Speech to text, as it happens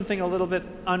Something a little bit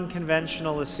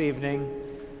unconventional this evening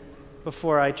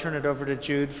before I turn it over to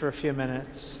Jude for a few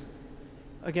minutes.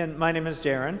 Again, my name is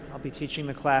Darren. I'll be teaching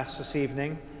the class this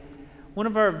evening. One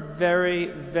of our very,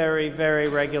 very, very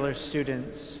regular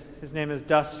students, his name is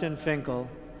Dustin Finkel.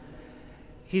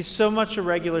 He's so much a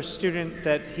regular student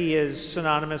that he is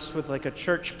synonymous with like a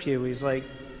church pew. He's like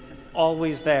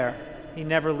always there. He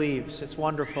never leaves. It's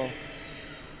wonderful.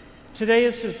 Today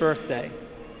is his birthday.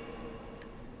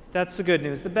 That's the good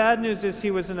news. The bad news is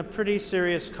he was in a pretty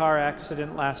serious car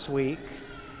accident last week,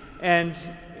 and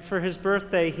for his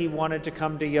birthday, he wanted to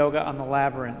come to yoga on the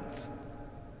Labyrinth.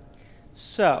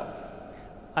 So,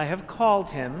 I have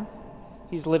called him.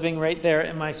 He's living right there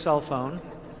in my cell phone,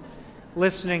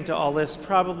 listening to all this,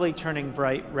 probably turning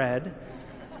bright red,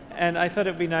 and I thought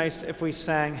it'd be nice if we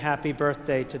sang Happy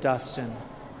Birthday to Dustin.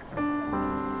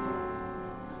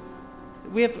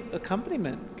 We have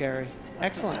accompaniment, Gary.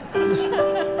 Excellent.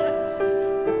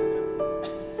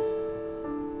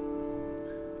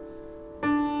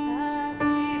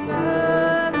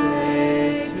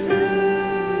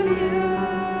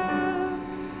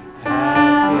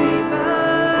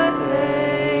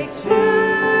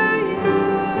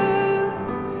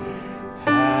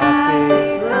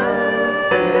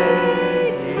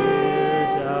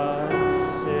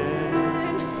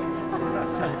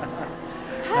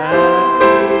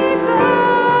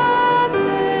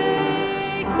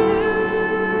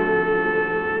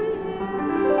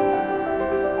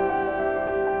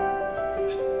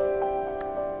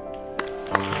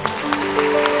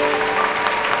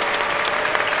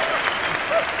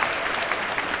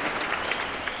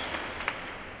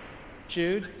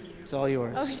 Jude, it's all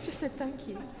yours. Oh, he just said thank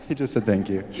you. He just said thank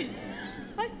you.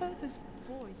 I heard this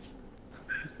voice.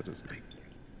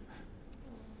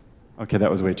 Okay,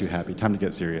 that was way too happy. Time to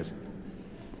get serious.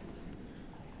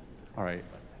 All right.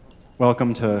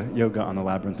 Welcome to Yoga on the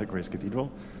Labyrinth at Grace Cathedral.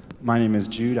 My name is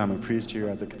Jude. I'm a priest here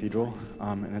at the Cathedral,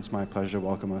 and it's my pleasure to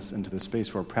welcome us into this space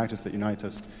for a practice that unites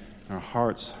us in our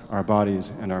hearts, our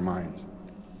bodies, and our minds.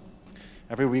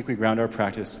 Every week we ground our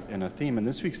practice in a theme, and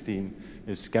this week's theme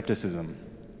is skepticism,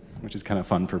 which is kind of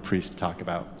fun for a priest to talk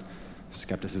about,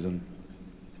 skepticism.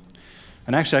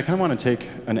 And actually, I kind of want to take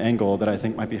an angle that I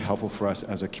think might be helpful for us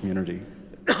as a community.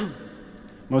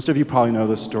 Most of you probably know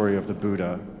the story of the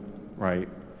Buddha, right?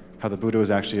 How the Buddha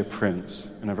was actually a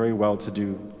prince in a very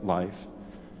well-to-do life,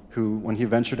 who, when he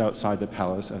ventured outside the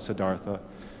palace as Siddhartha,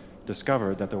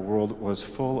 discovered that the world was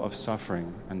full of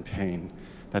suffering and pain,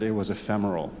 that it was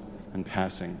ephemeral and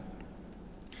passing.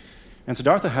 And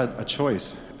Siddhartha had a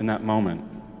choice in that moment.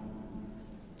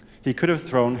 He could have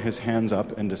thrown his hands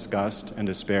up in disgust and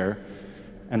despair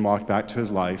and walked back to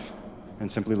his life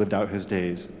and simply lived out his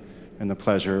days in the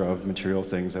pleasure of material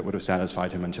things that would have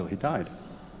satisfied him until he died.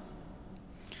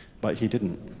 But he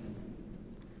didn't.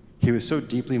 He was so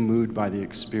deeply moved by the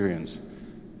experience,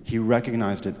 he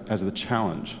recognized it as the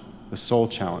challenge, the soul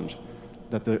challenge,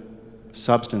 that the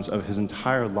substance of his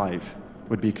entire life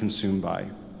would be consumed by.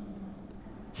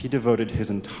 He devoted his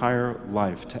entire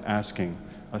life to asking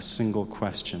a single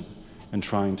question and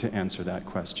trying to answer that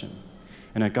question.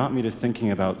 And it got me to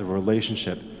thinking about the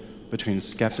relationship between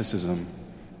skepticism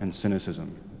and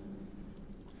cynicism.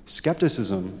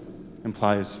 Skepticism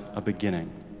implies a beginning,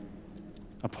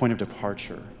 a point of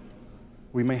departure.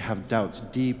 We may have doubts,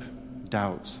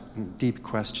 and deep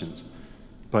questions,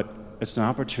 but it's an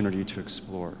opportunity to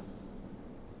explore.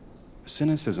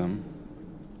 Cynicism,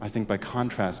 I think by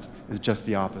contrast, is just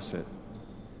the opposite.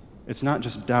 It's not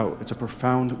just doubt, it's a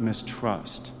profound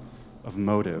mistrust of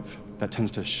motive that tends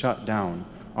to shut down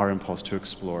our impulse to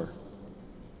explore.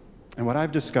 And what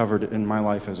I've discovered in my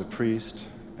life as a priest,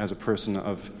 as a person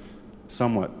of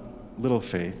somewhat little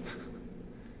faith,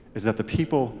 is that the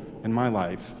people in my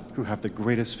life who have the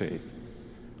greatest faith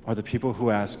are the people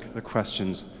who ask the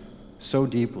questions so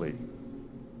deeply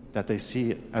that they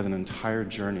see it as an entire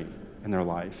journey in their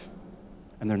life,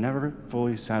 and they're never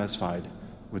fully satisfied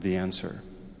with the answer.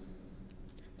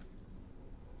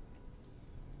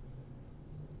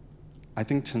 I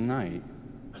think tonight,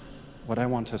 what I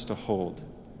want us to hold,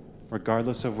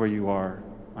 regardless of where you are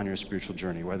on your spiritual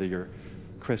journey, whether you're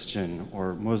Christian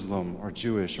or Muslim or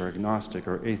Jewish or agnostic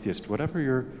or atheist, whatever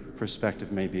your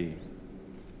perspective may be,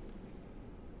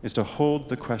 is to hold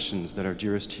the questions that are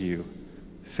dearest to you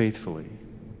faithfully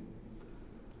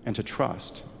and to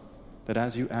trust that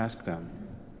as you ask them,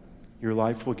 your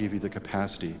life will give you the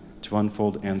capacity to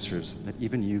unfold answers that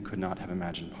even you could not have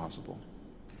imagined possible.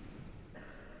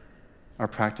 Our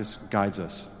practice guides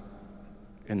us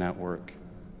in that work,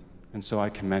 and so I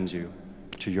commend you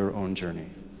to your own journey.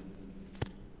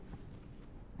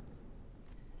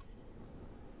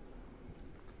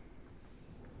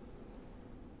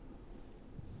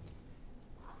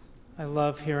 I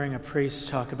love hearing a priest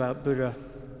talk about Buddha.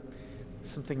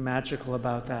 Something magical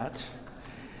about that.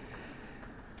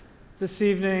 This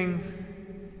evening,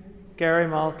 Gary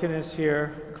Malkin is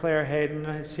here, Claire Hayden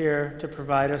is here to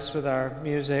provide us with our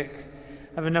music.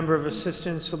 I have a number of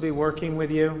assistants who will be working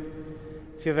with you.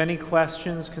 If you have any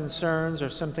questions, concerns, or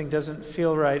something doesn't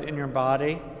feel right in your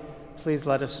body, please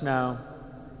let us know.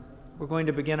 We're going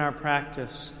to begin our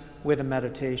practice with a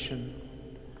meditation.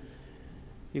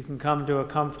 You can come to a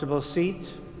comfortable seat,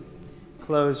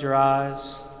 close your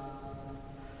eyes,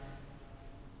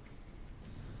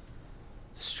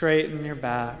 straighten your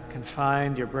back, and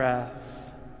find your breath.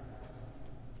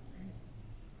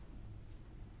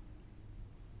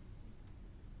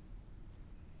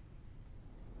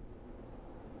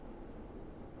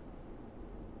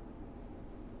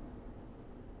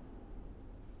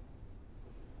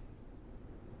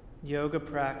 Yoga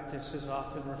practice is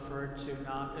often referred to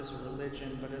not as a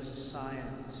religion, but as a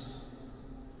science.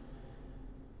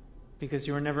 Because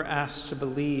you are never asked to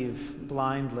believe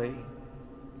blindly,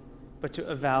 but to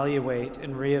evaluate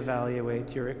and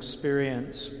reevaluate your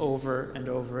experience over and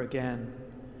over again.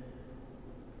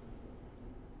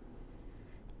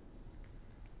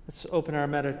 Let's open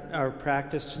our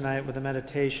practice tonight with a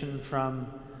meditation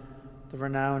from the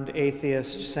renowned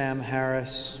atheist Sam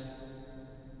Harris.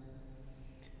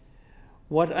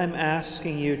 What I'm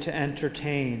asking you to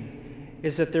entertain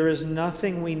is that there is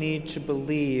nothing we need to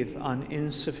believe on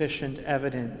insufficient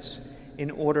evidence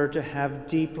in order to have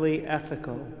deeply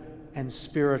ethical and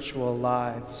spiritual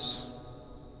lives.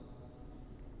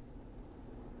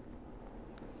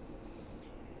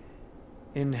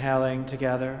 Inhaling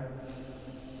together.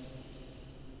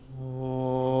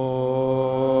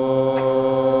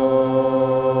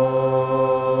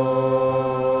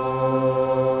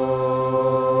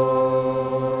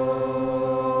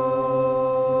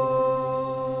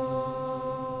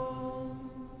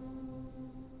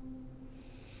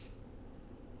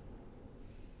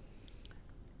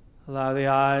 Allow the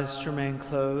eyes to remain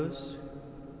closed.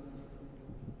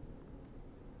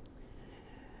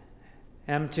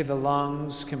 Empty the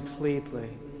lungs completely.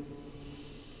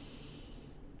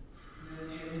 Then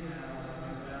inhale from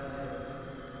the belly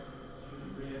to the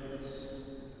ribs, to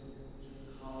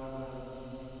the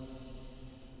collarbone.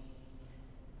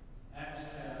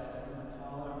 Exhale from the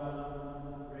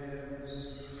collarbone, ribs,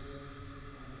 and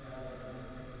belly.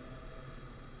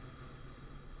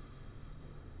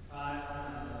 5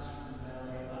 counts from the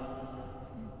belly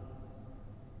up, and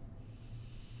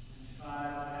 5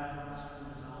 counts from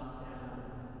the top down.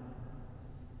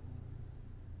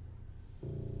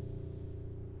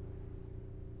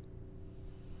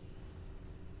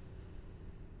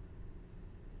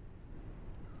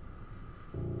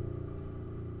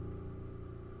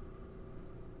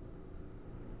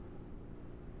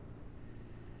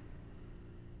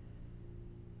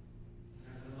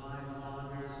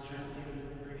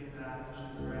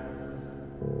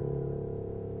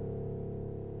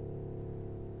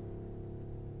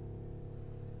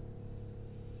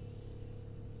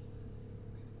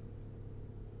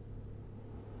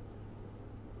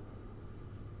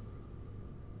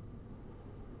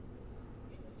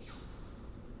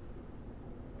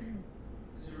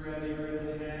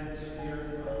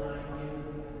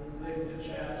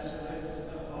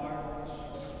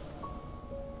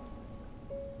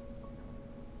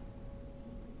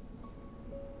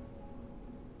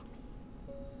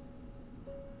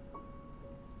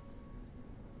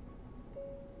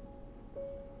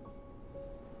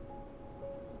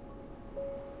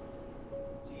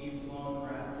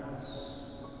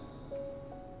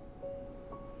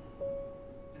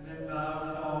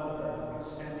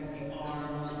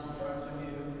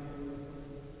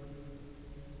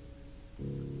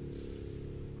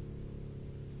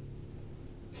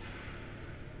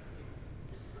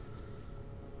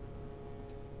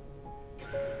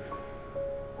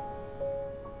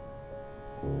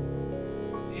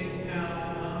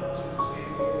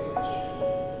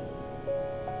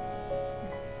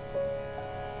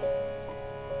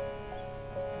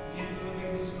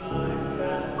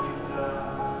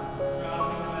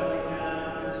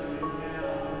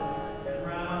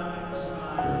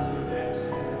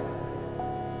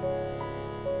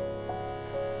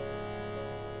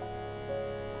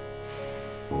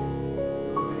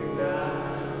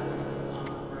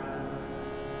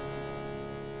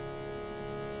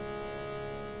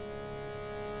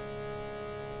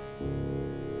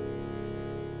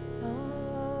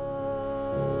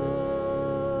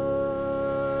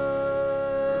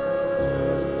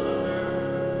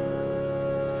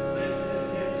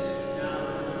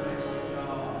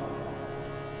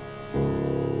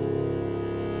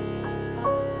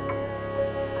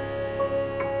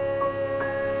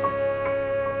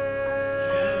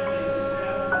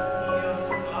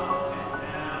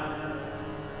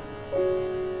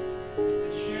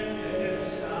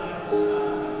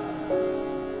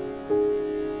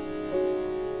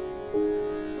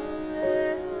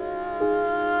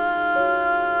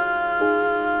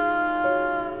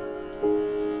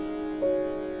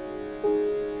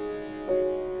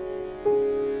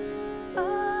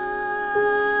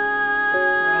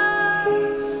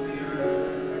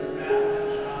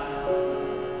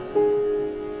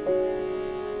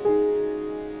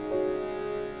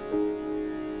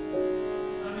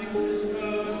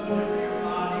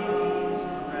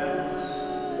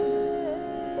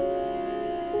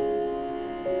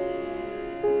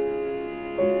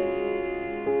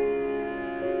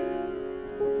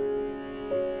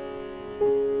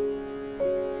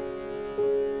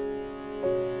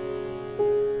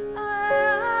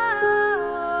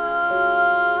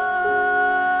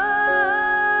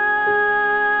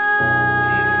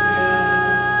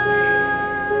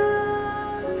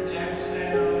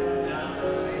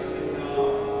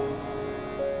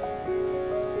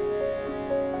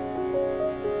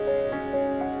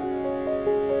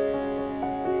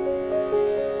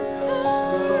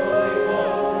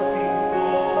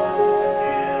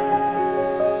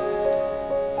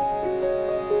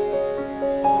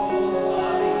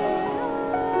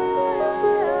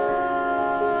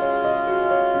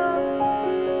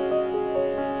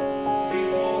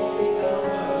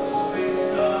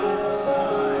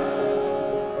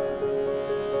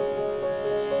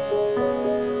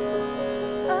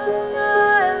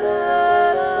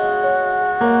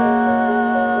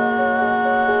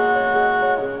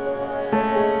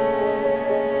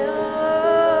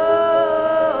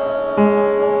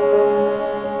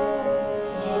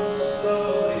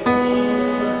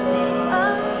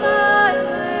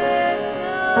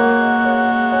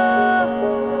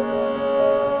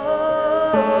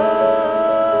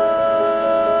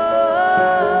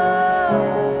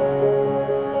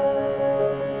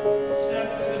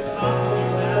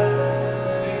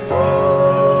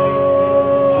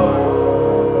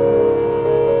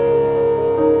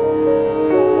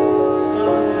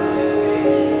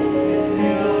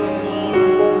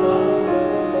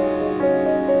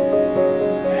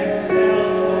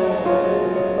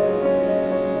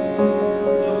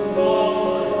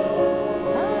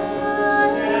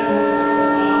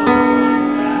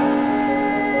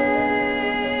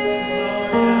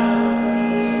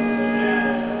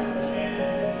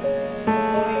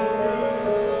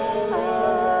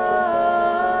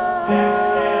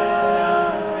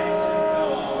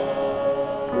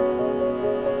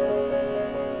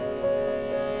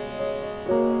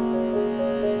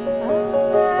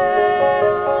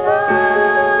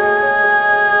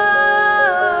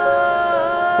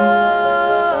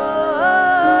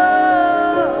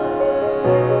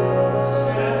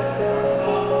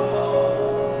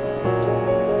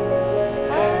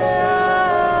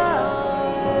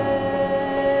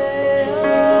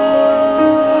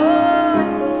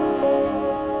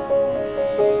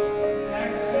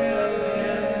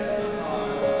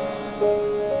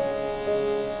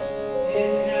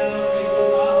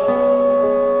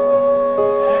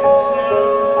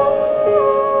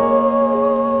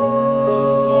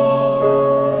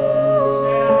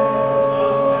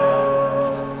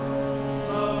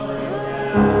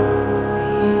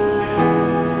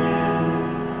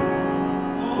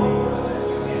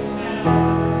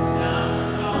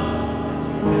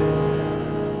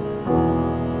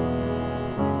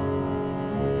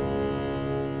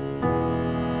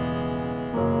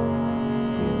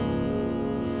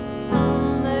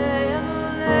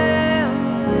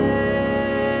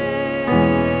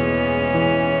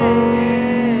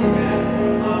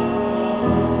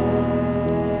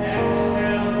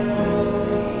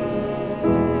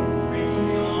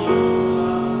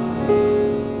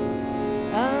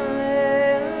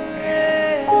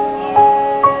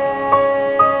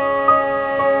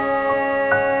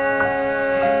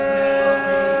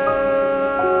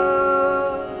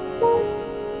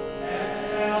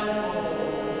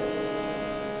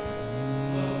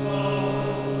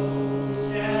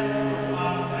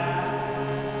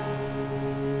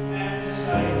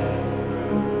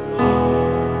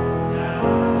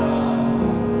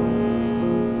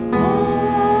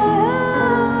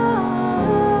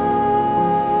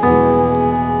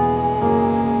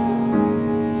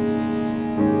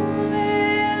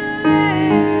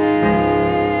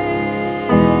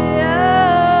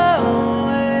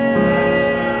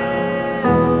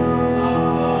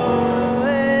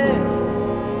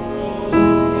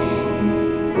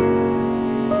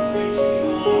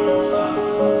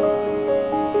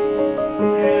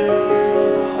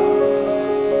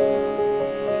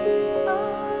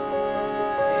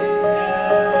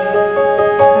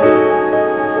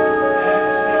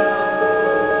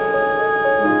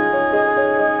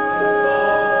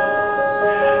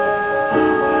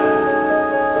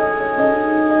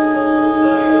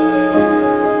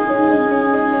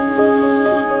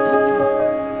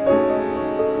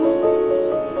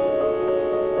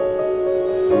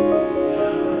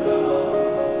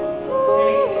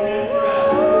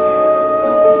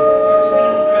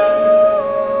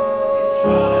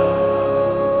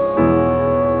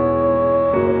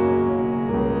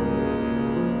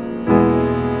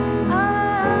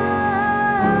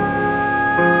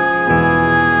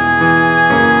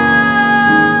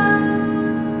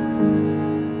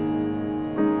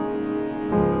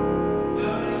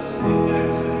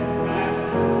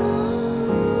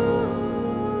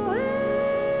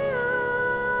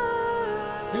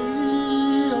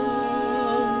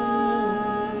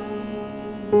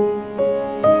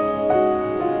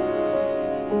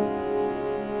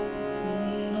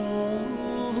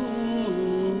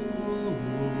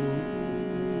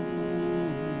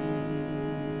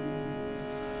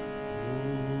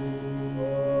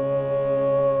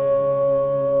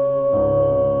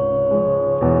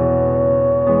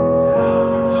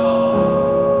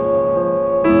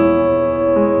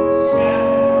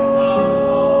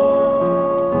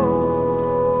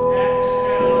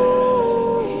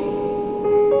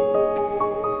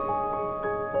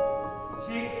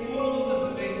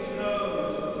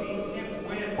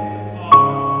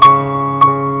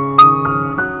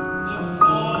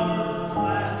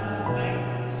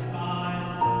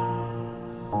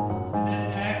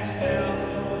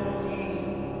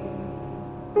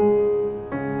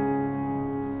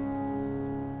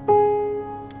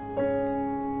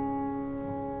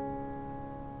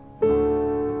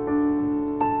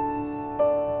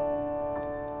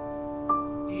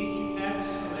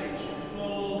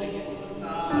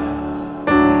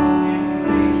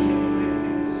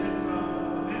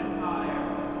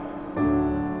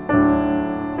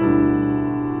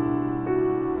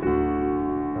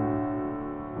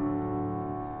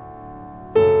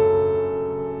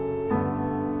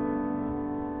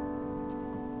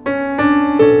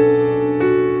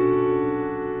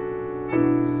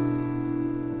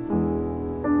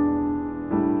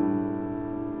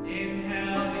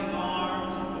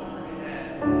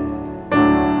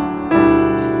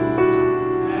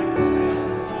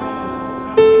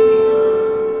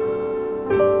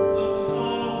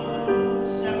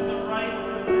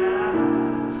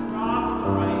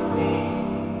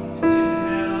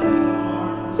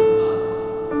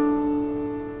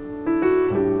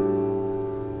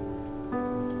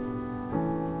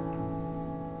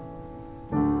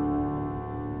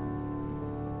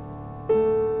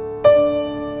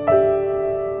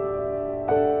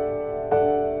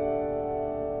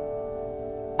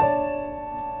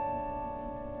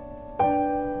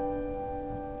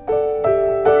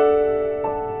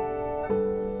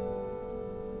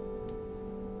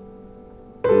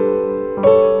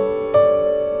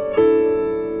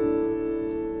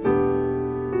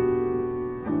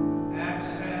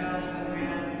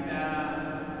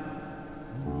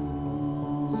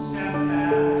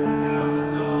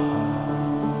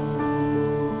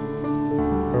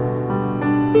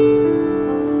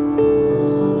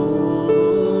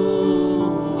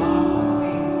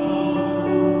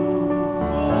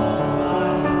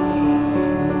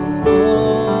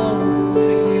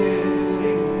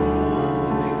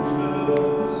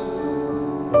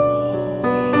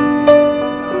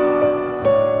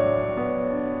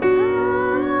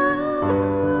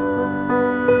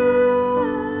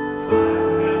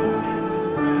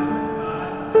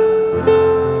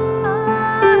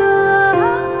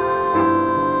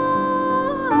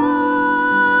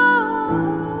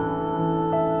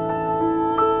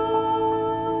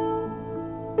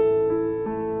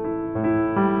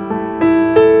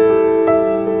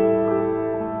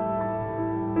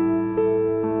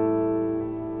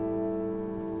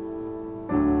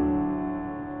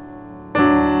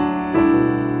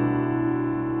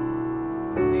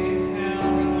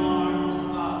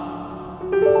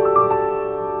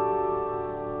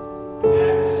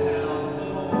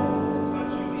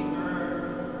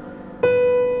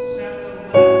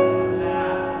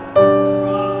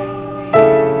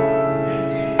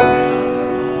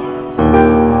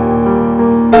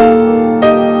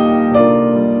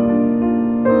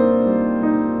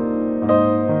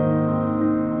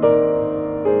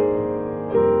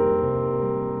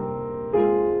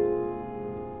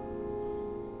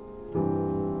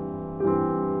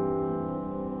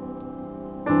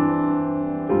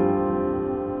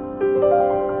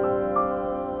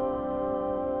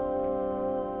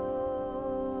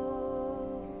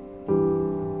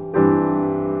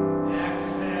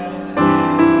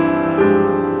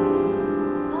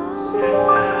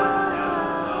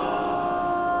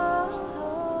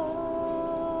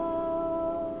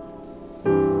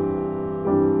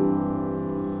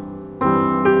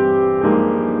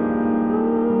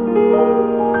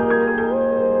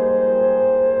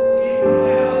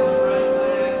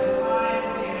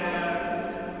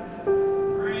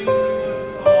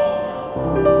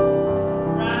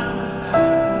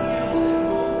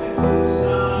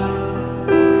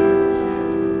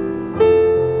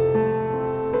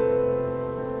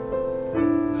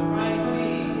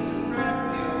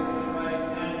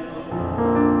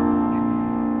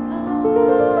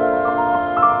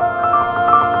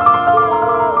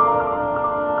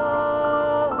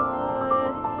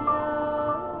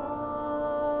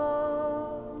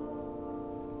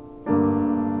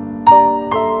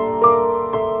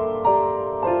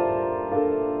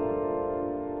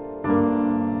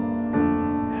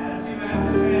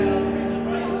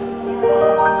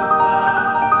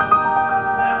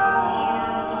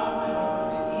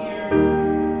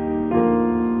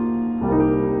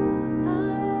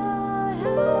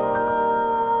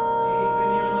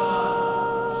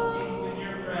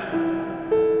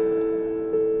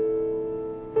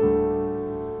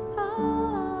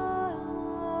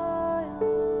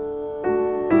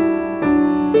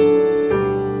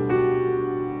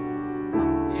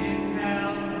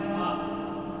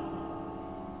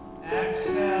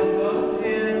 Exhale, both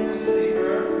hands to the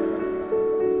earth.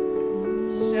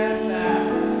 Step back,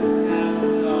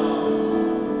 down dog.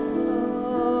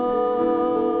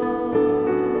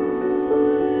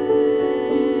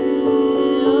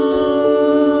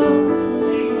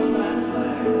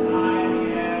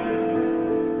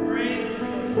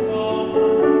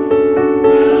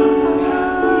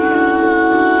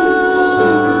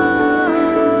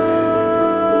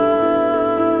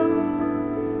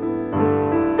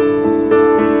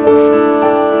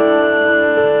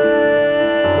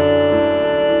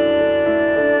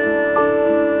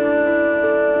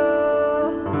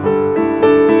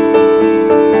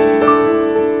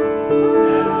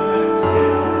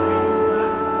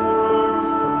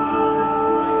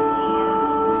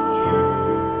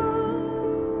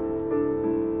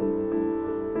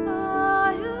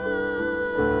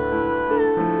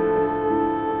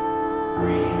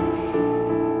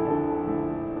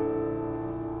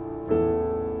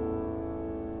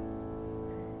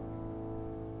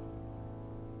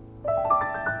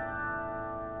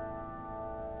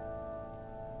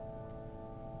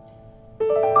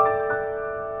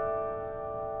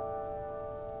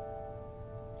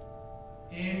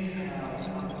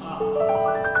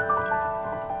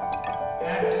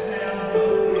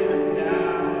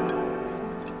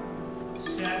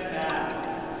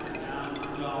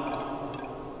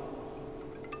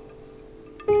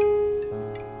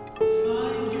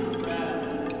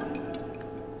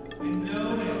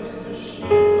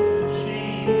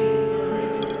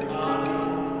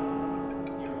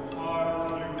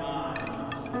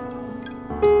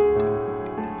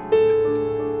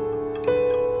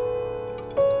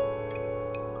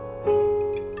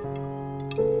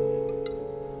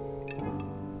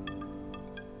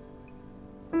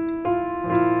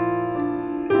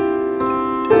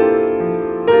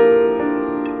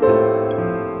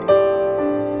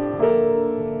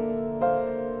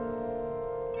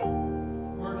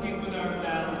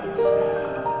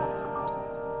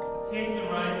 Take the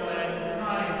left leg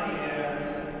high in the air.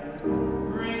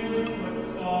 Bring the foot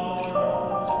forward.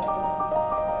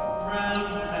 Round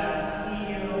the back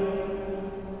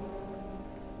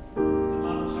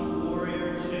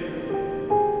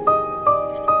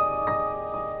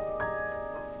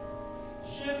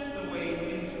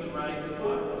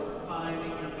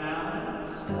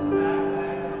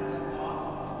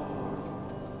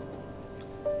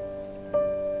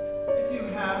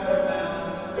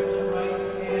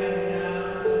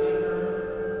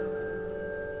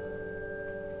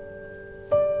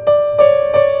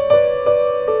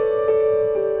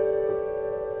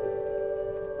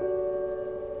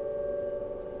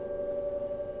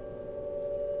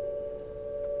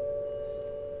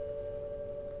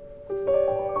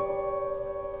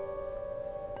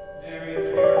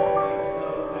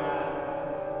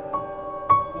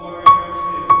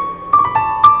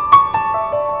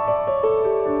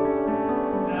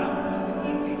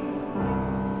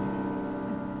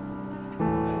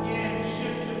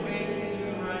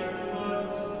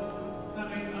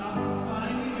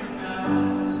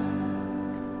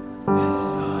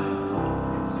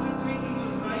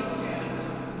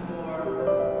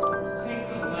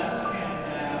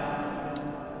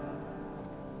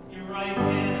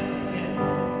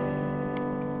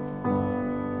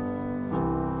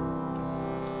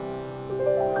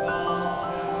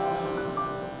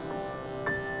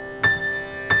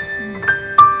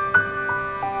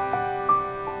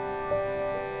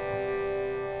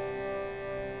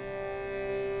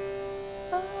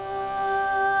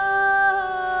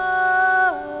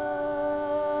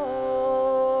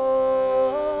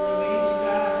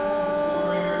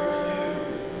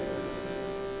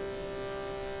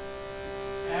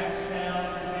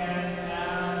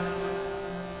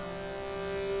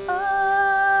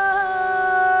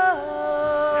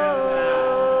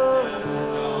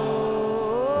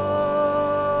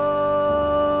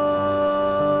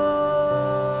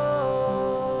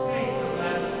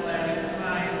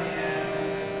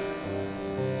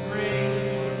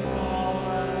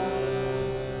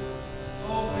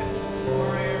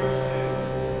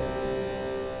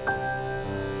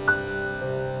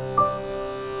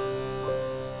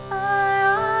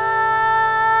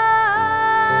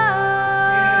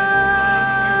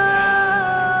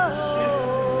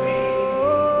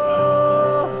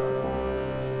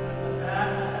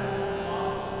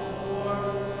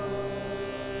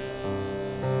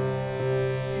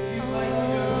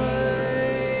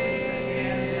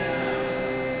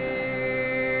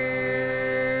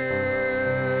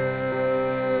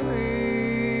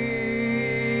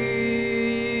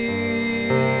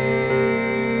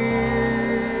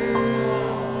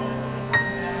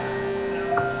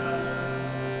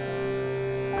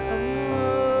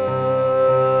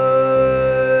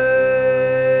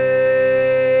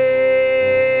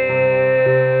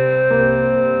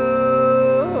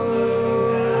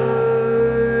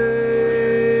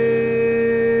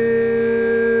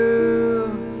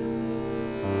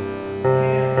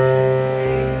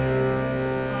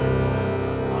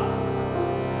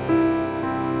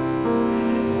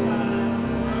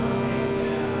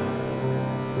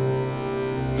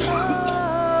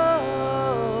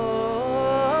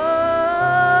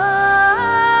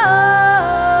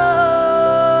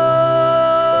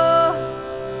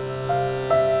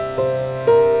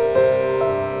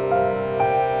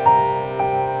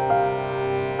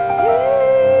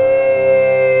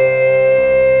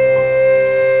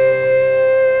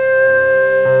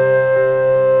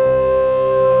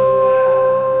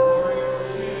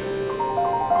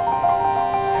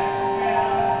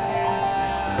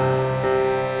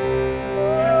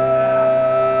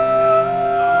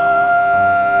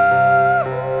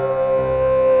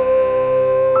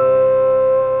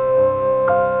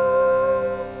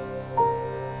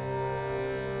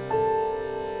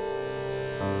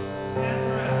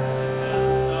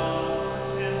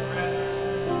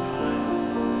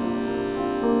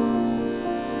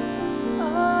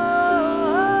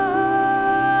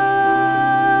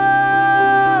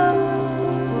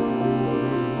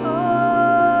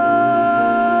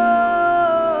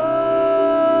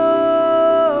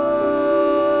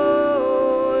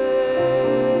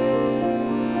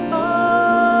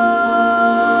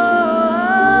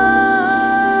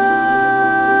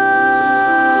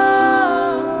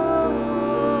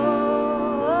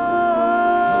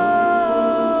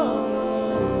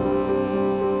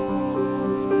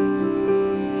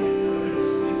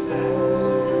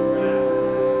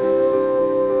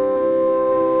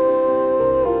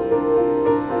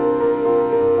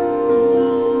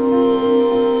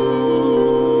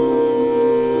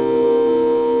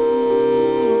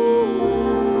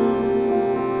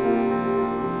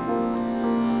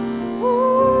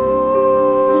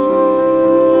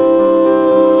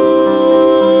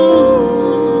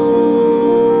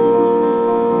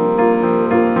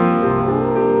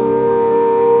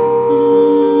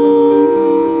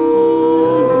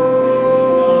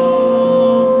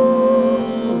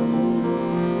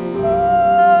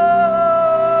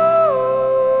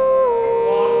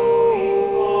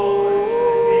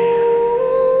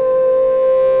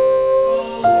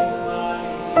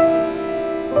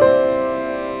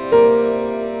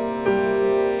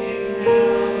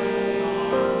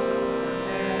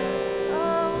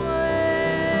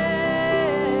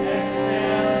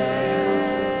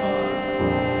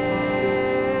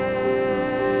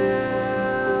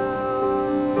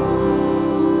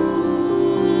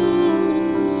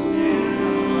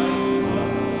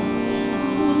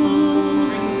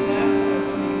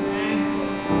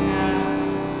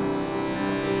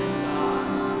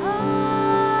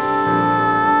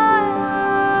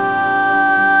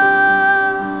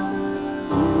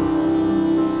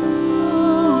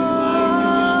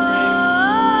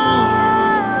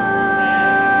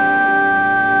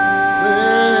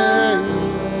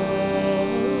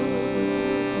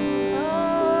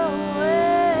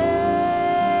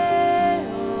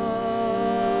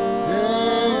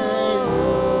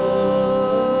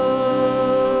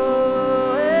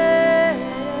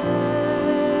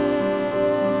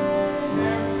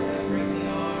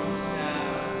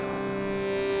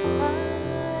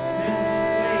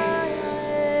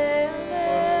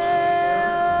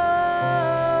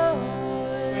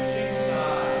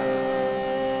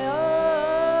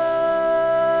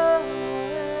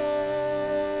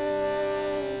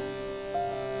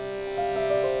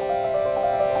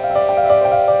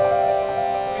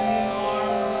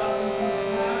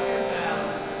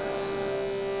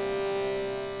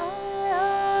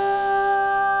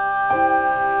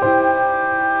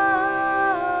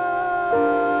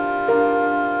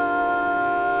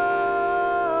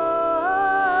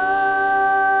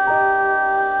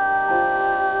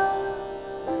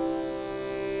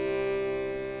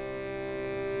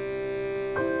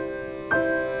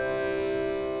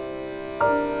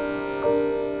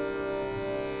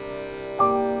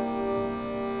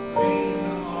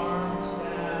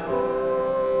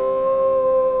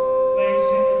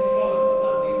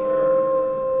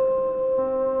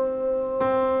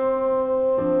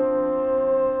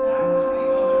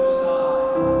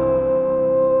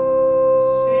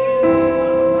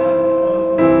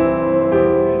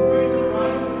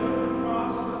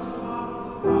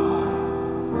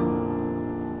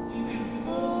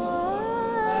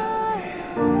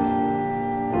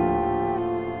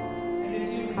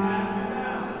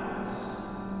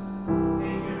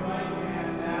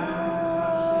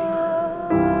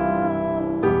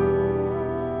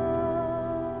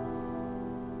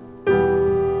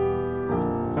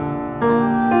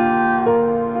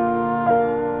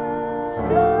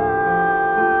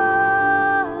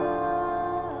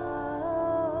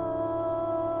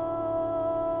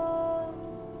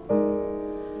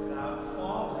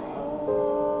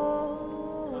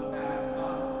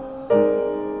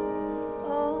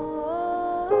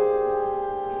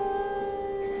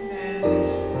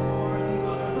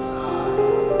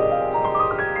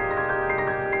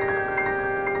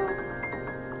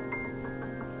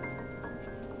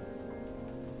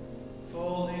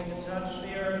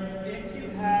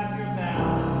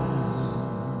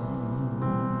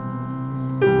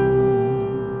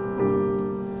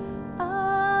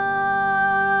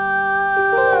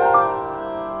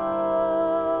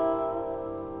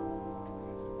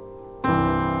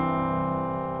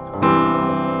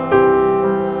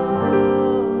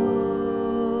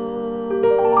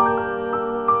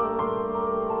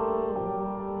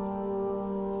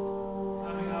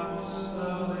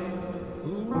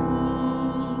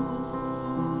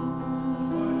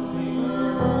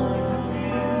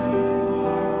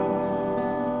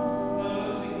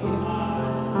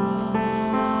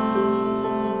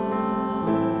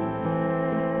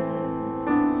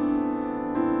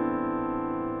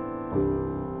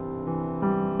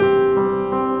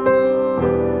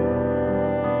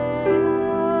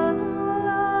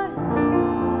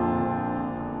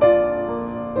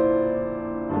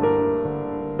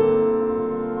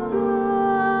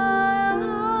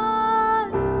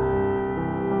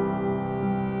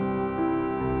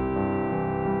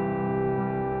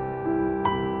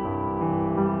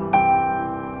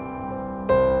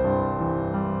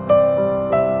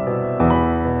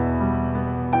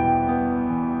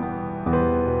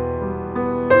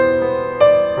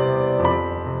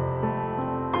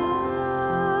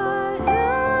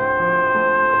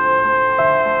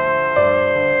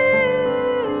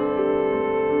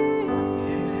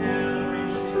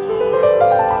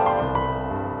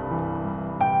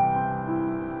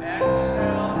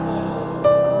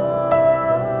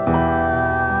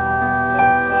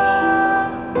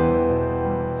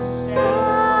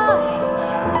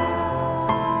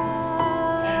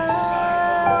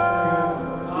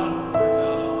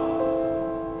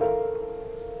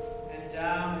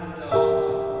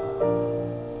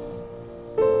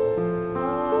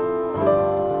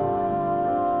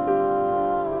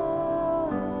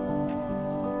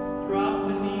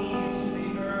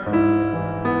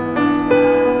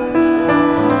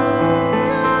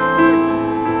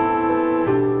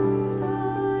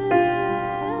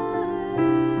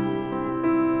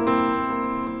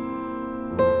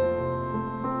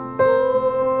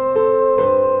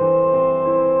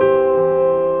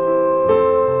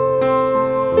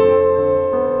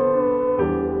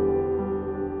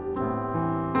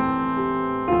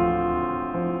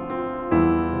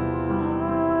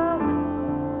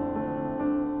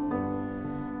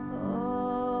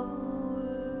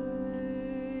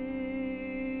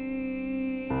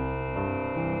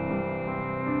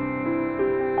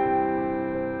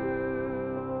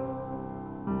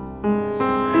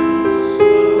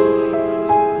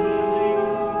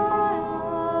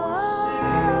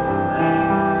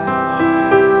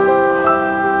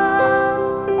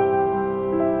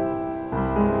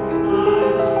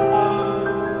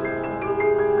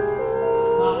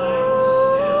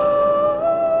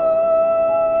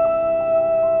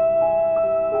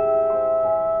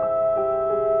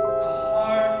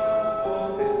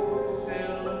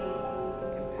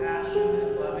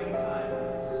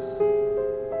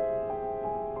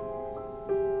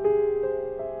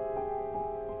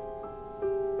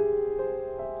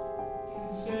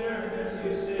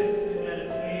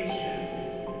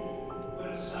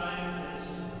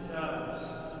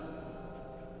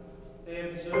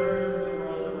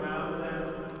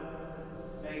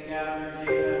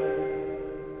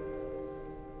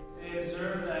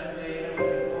observe that data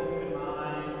with an open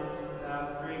mind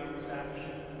without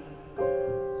preconception.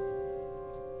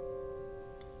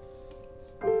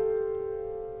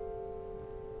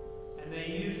 And they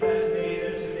use that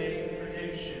data to make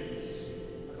predictions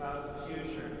about the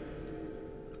future.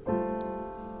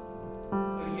 A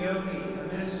yogi,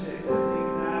 a mystic, is the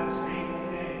exact same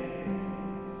thing,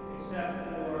 except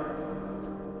for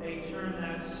they turn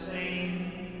that same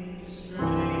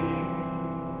discriminating,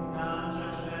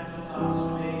 non-judgmental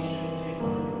observation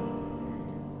inward.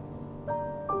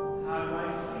 How do I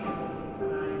feel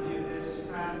when I do this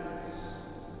practice?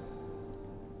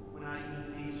 When I eat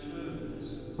these foods?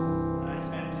 When I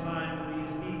spend time with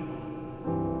these people?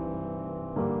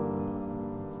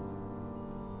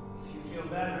 If you feel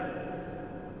better,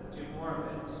 do more of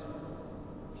it.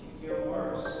 If you feel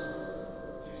worse,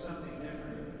 do something different.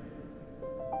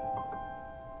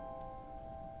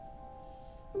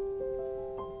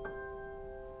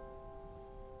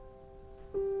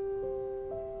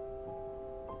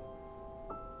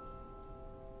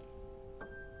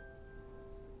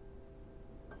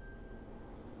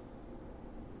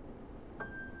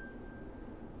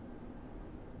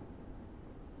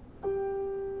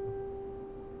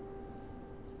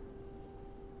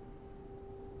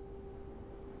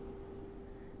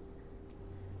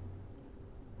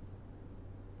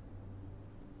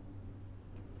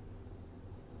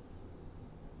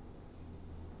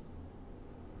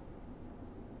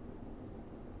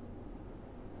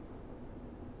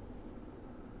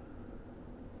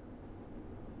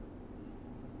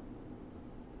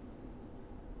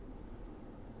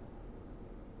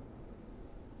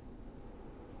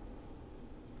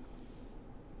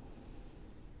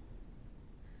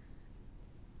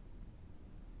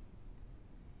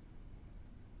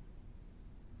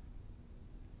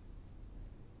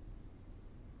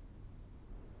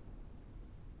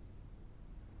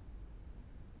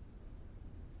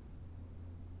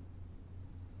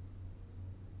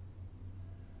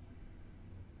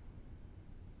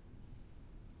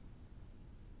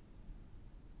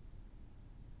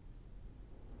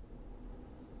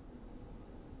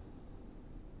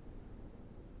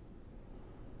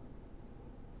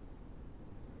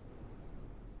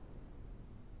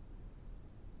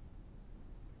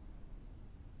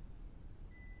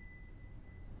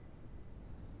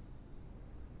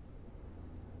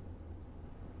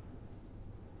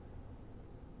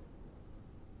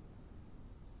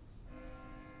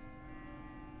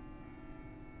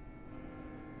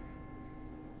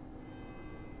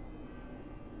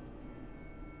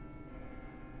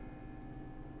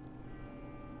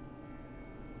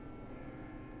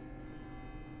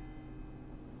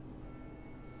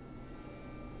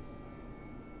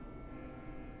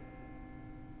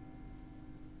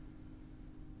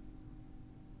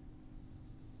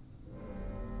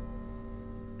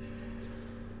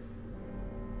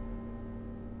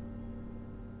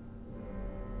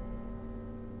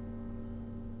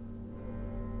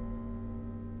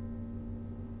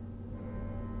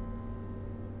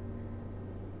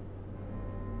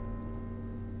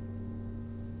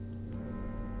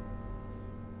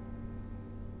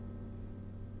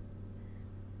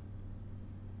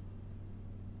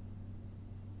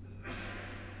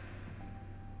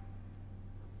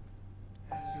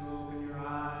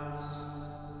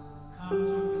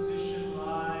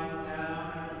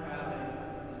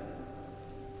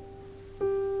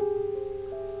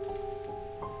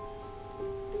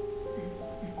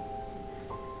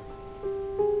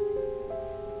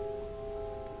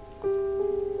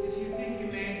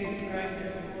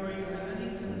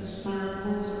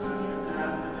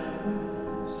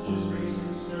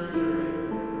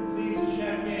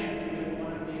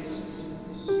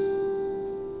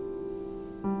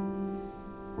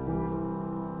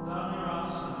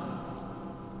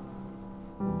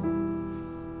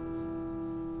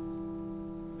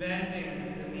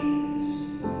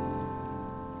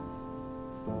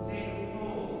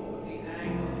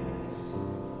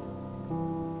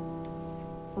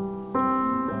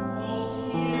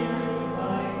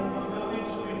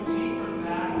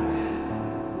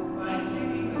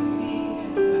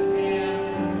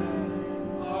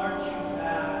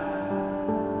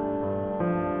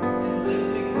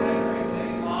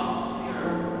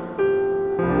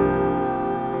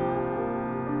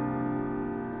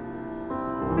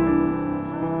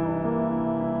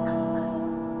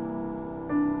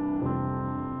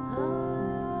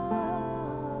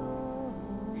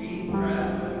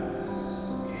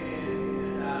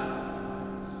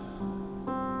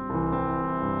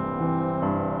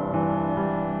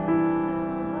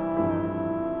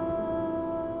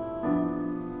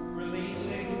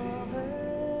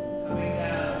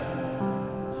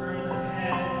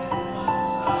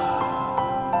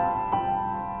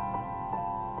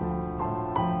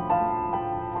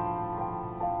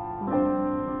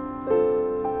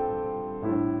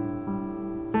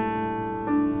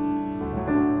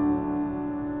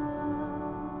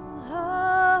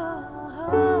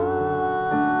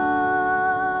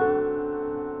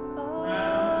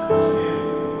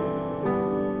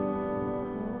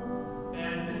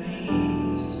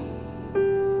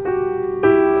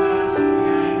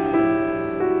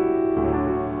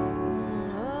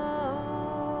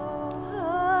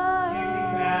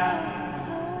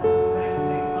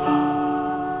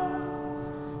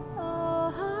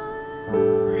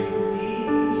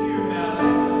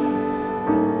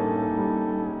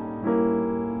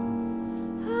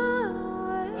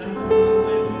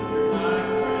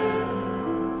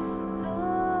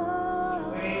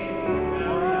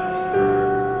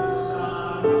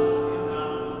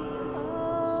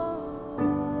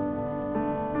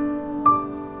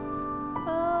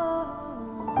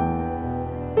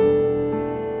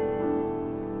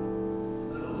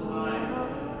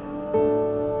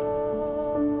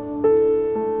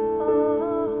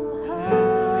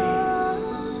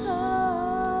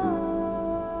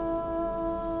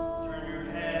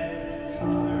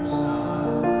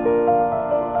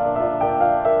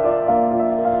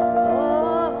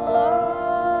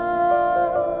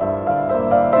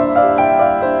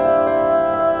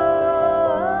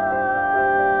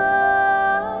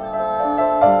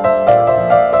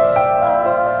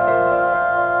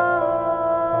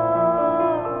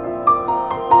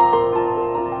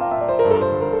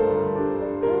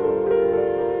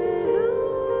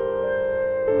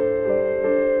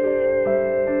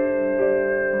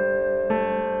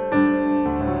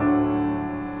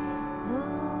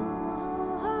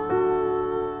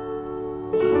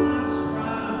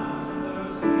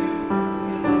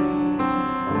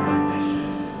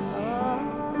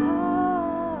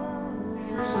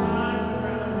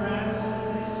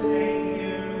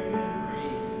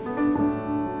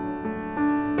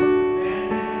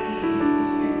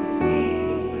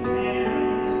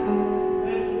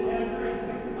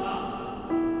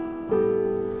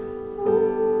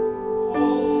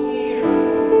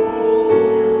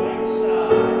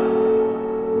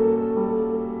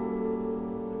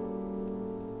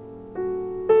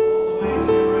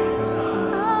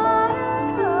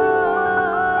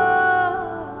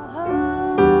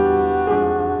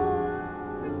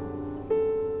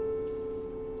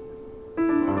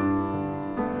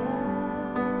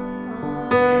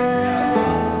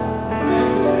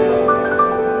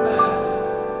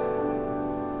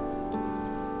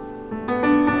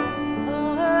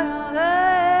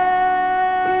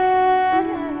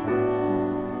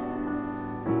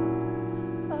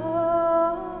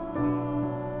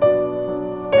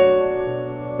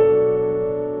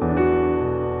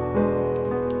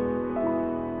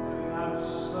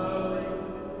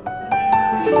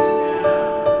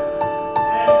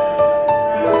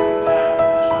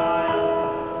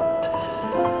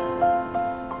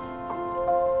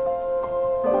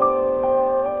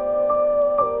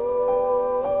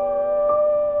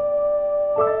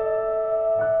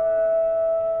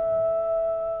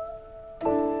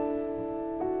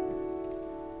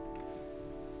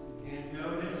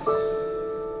 notice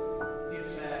the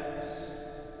effects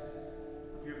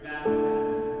of your back pain.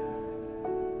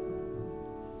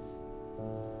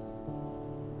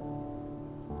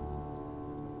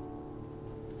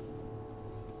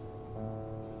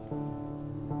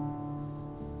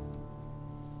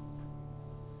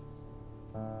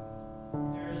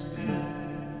 There's been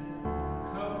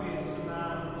copious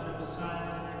amount of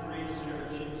scientific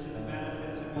research into the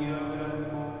benefits of yoga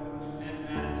and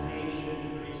meditation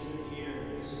in recent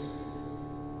years.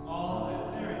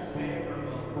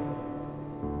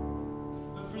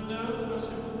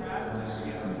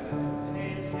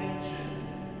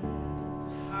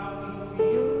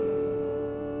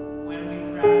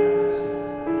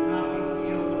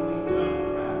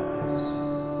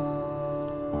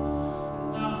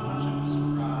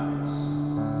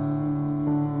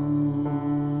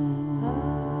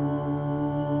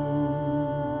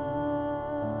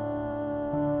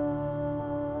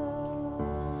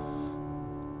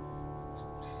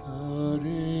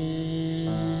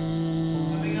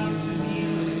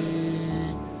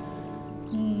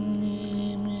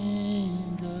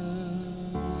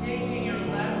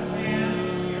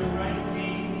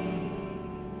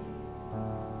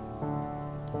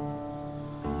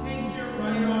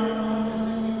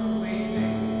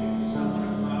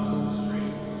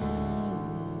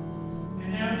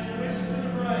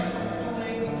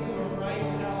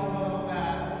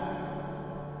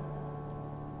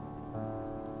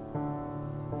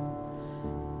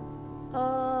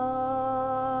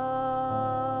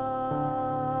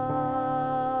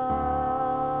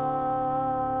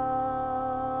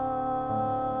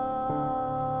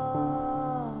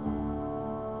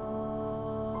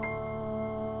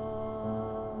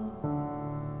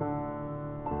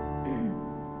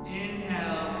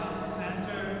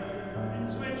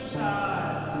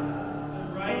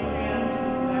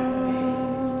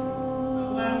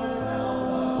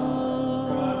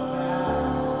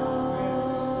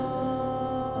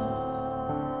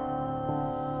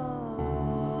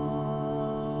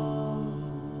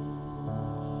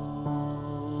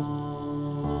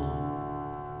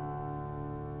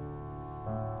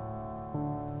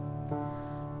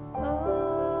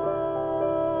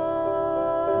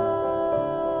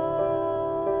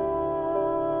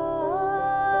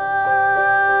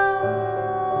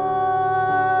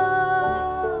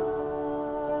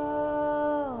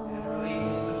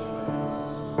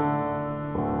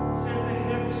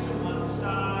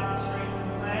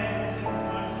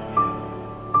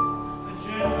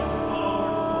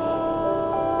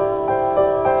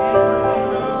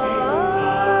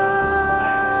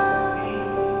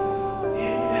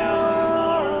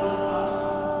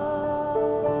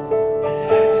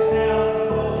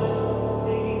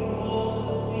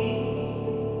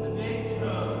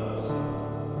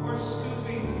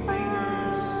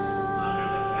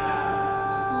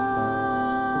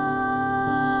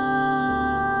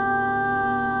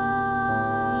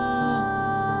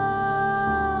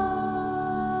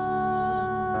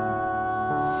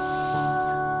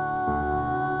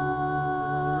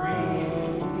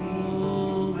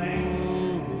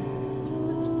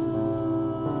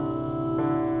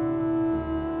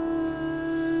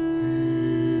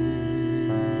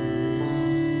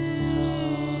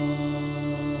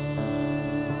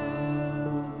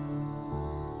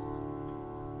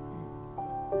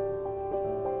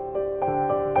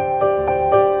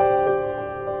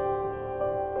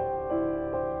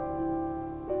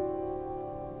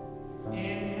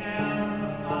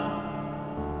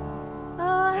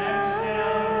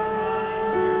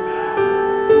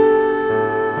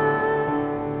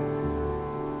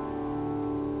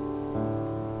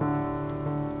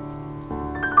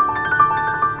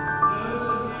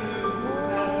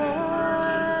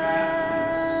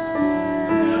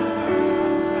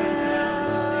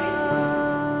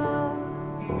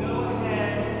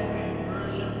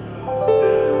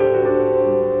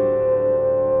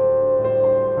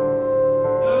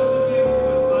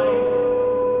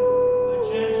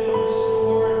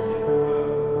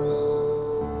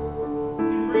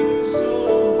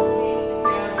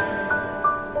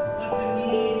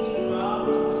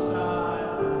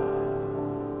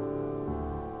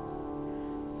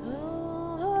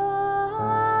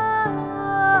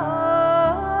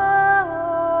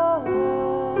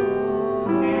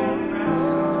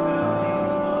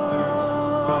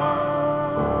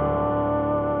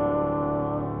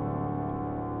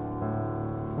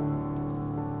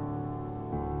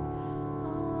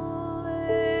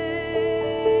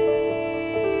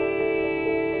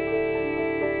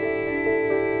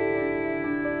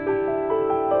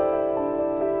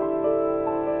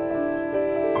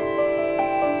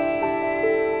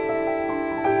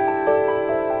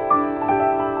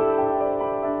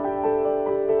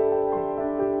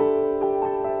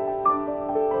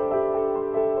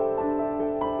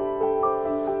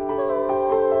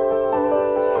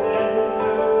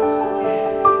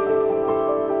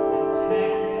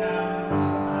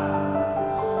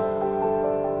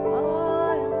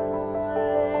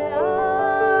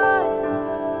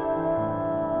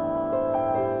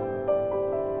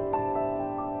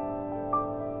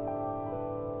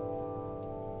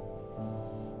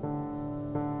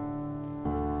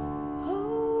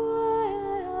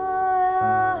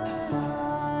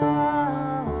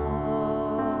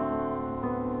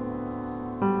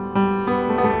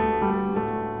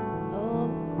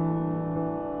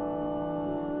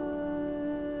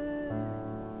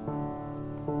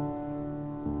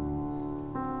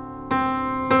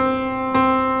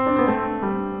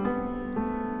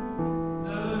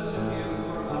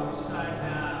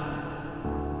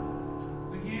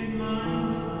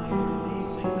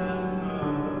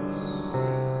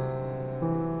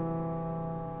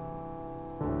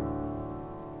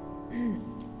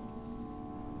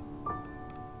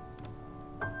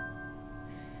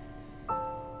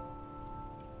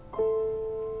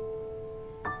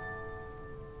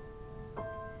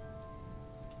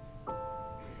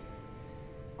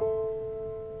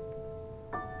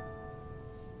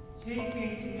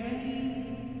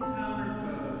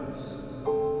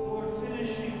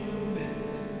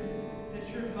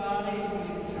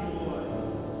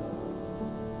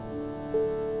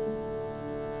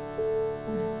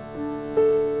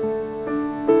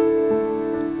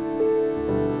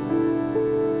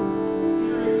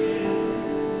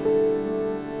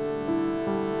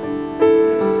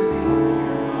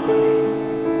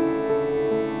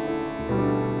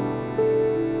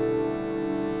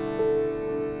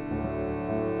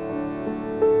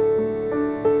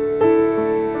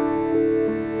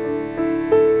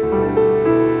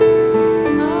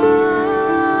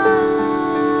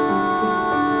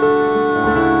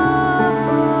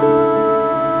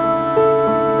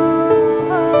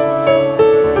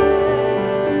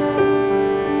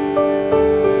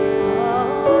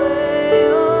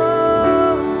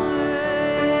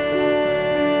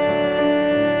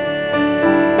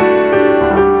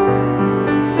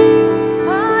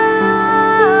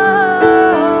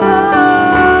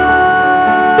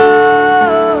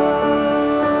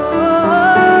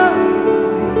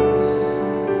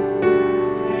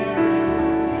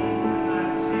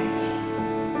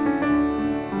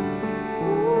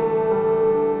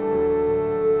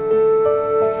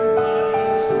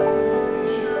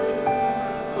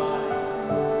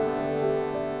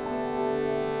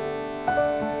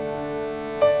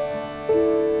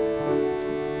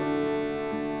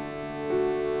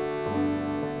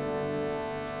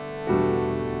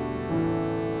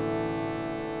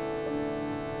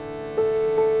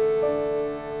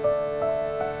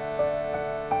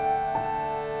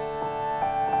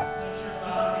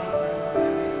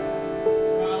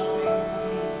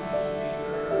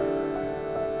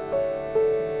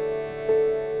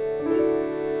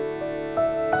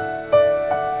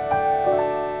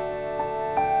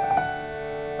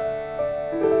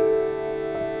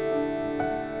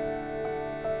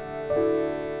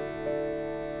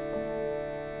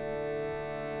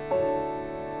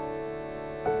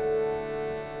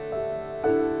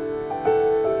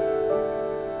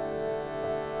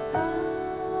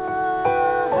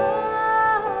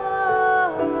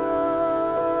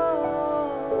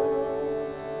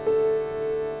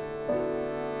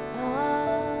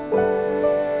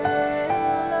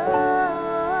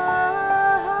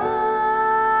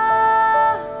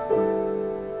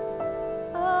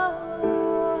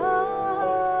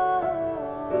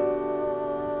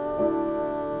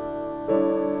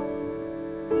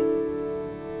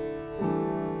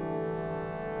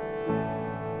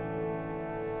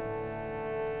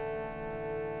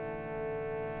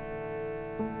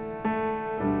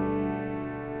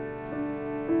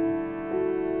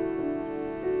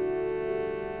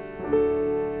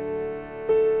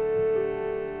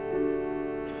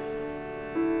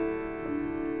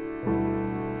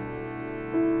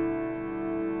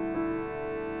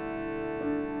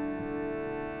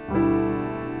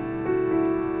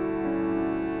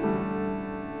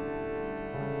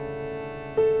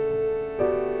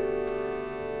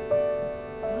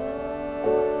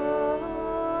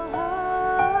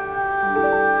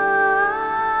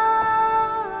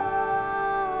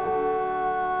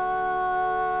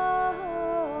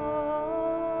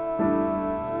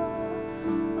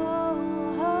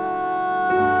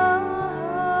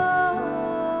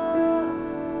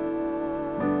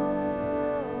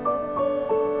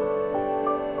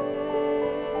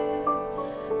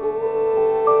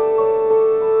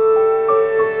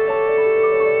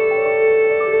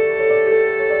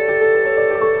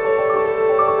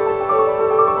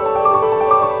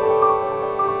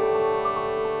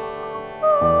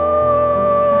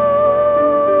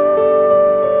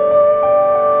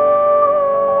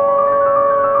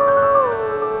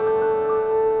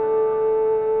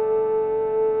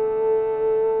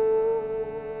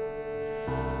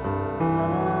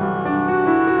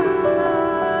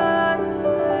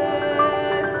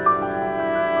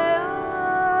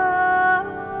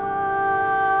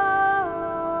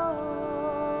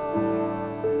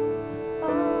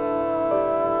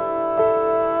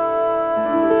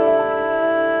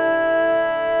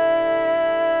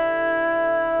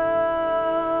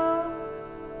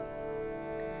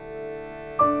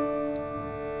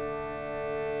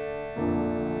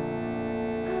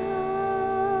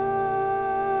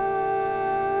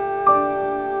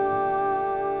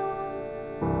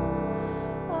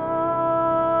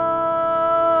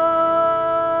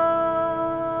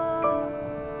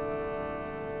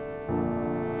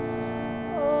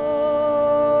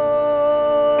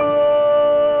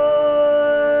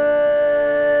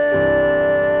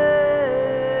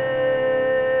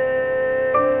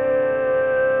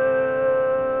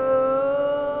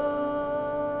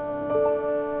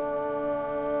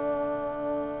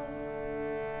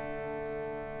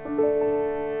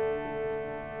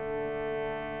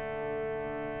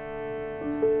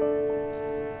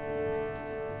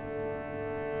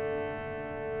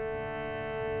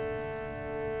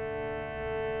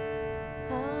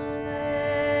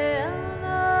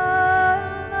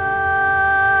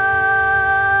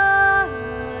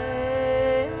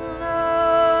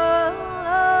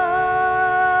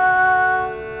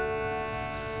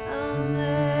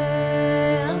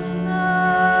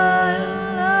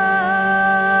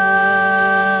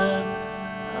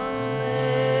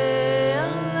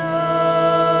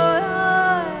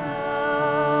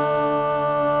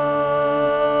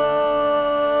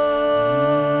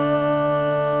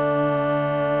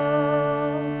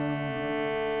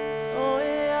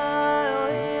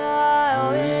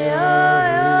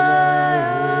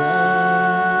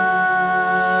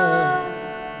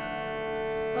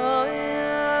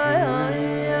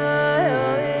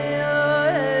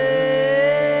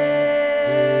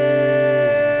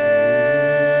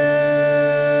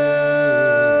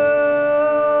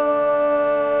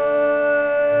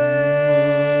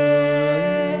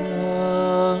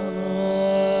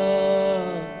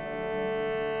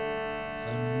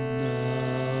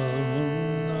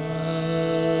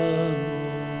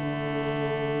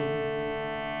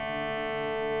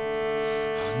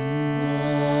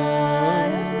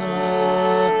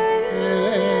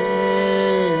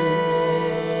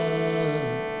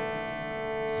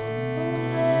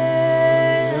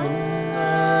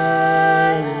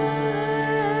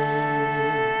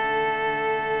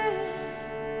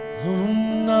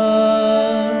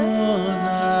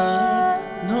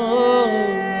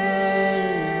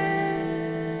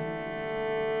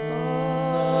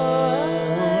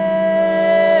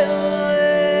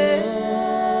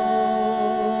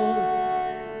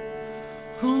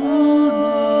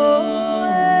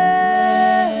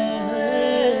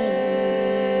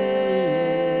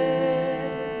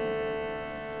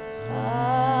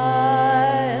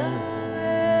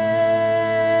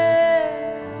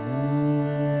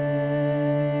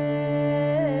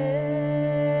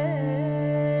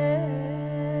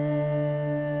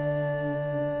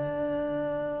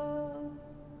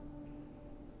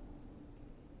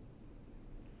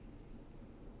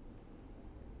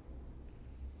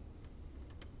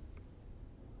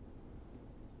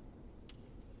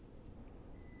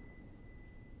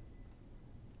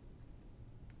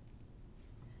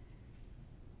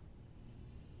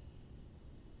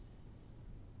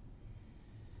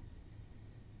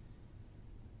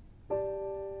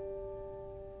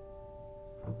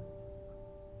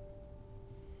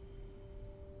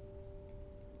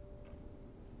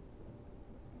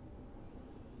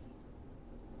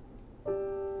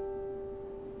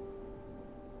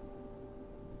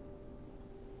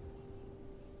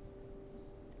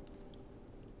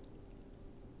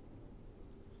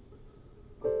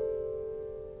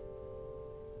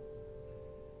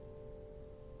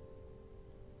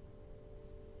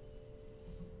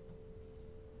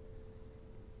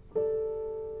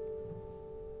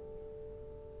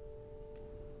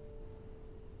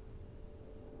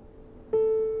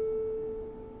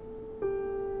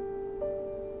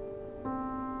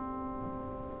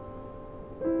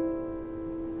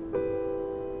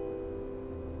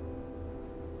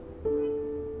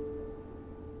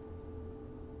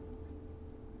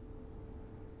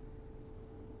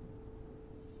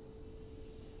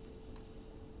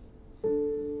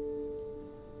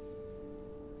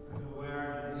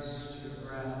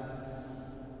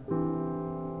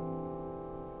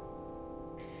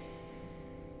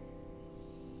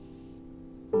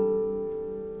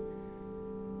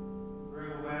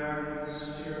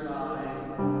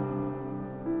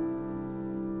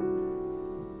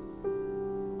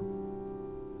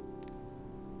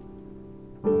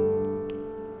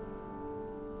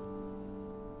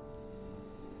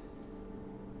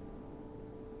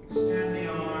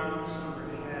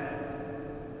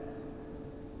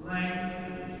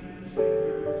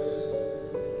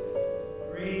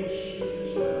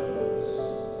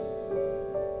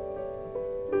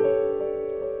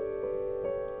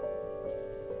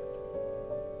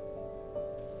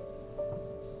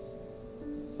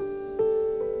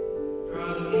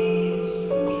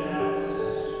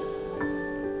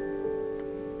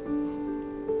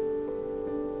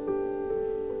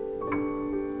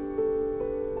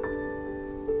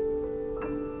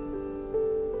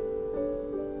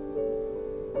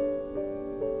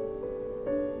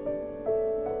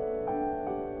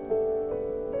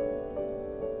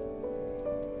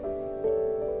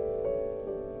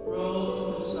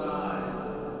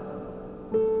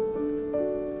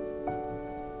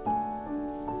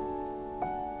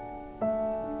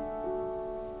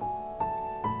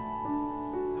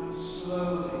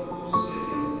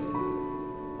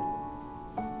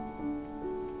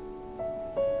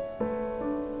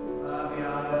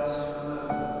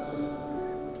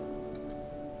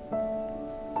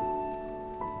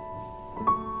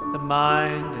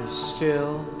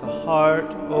 still, the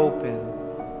heart open,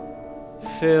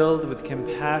 filled with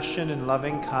compassion and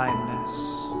loving kindness.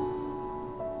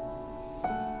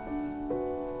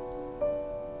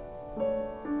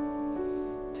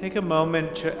 Take a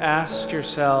moment to ask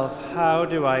yourself, how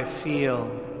do I feel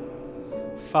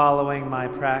following my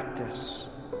practice?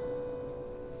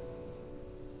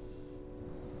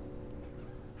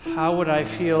 How would I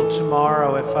feel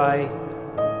tomorrow if I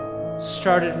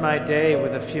started my day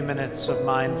with a few minutes of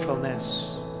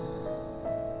mindfulness?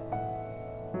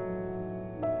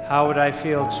 How would I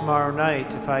feel tomorrow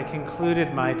night if I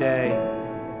concluded my day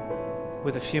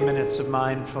with a few minutes of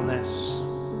mindfulness?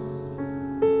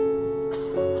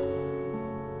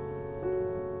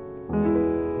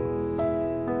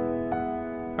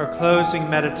 Our closing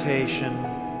meditation.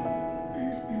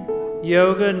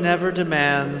 Yoga never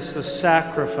demands the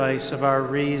sacrifice of our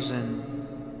reason.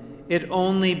 It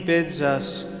only bids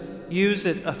us use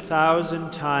it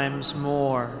 1,000 times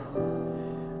more.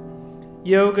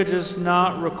 Yoga does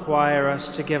not require us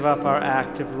to give up our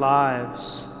active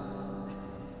lives.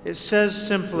 It says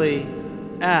simply,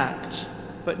 act,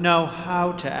 but know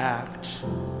how to act.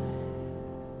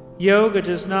 Yoga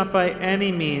does not by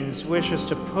any means wish us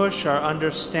to push our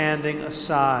understanding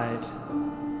aside.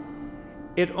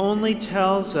 It only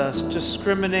tells us to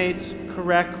discriminate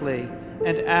correctly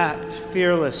and act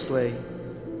fearlessly.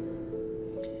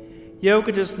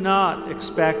 Yoga does not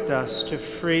expect us to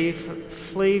flee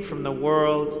from the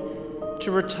world,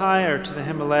 to retire to the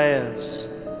Himalayas.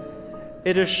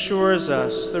 It assures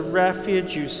us the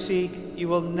refuge you seek you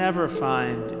will never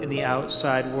find in the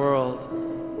outside world.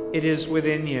 It is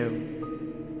within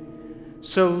you.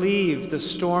 So leave the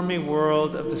stormy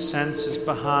world of the senses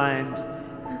behind.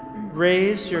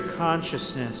 Raise your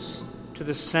consciousness to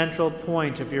the central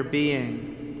point of your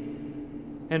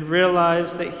being and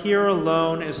realize that here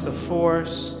alone is the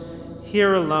force,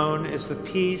 here alone is the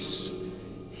peace,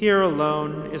 here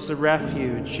alone is the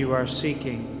refuge you are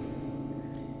seeking.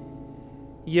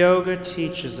 Yoga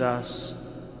teaches us,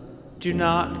 do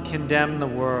not condemn the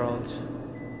world,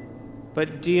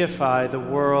 but deify the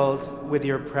world with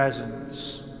your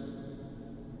presence.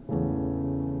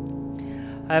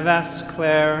 I've asked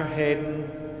Claire Hayden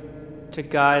to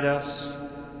guide us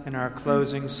in our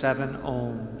closing 7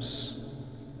 ohms.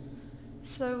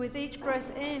 So with each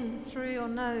breath in through your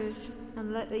nose,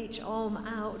 and let each ohm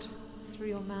out through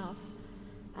your mouth.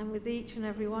 And with each and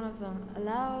every one of them,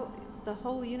 allow the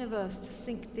whole universe to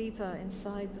sink deeper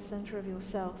inside the center of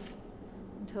yourself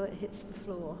until it hits the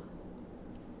floor.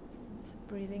 So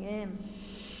breathing in.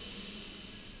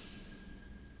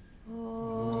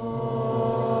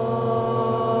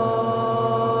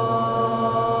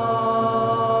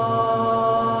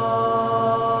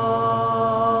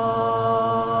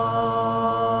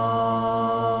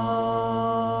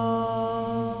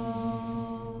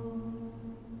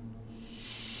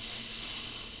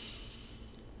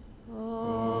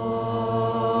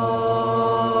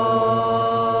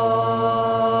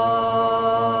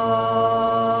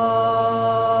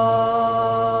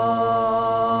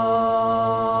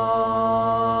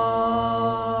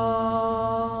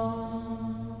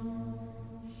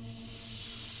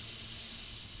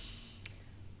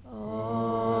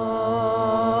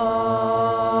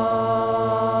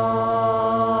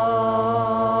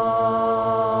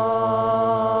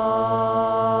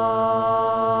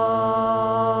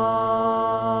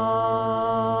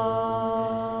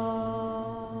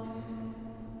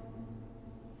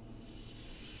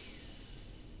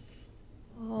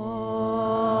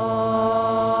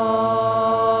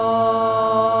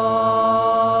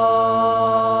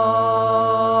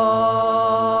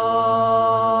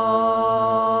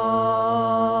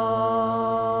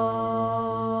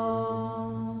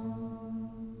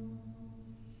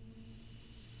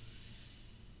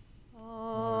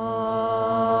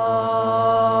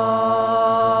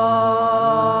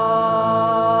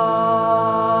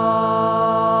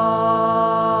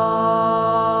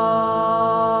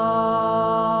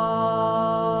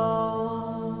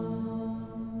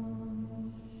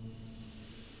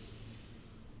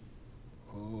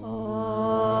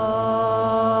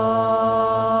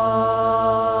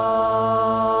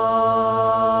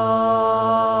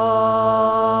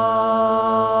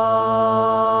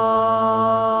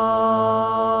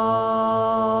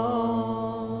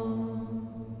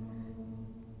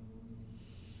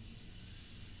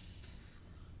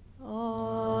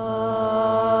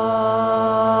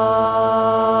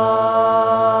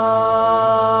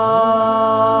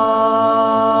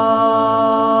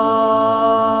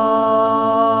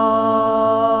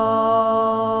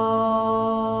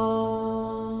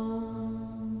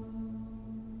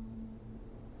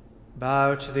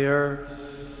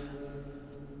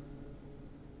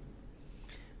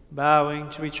 bowing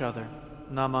to each other.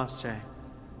 Namaste.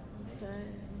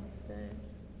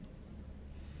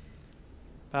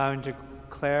 Bowing to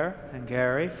Claire and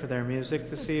Gary for their music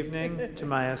this evening, to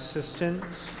my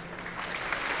assistants.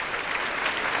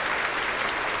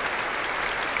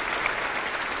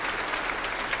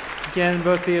 Again,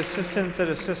 both the assistants that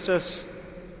assist us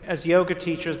as yoga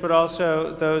teachers, but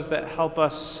also those that help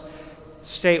us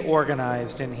stay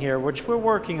organized in here, which we're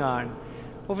working on.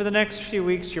 Over the next few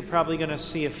weeks, you're probably going to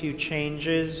see a few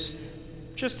changes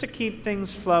just to keep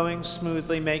things flowing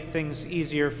smoothly, make things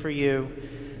easier for you.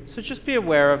 So just be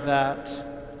aware of that.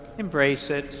 Embrace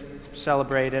it.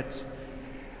 Celebrate it.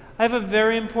 I have a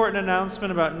very important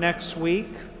announcement about next week.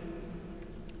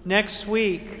 Next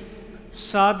week,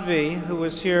 Sadhvi, who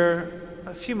was here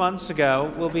a few months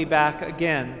ago, will be back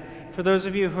again. For those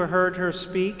of you who heard her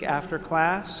speak after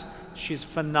class, she's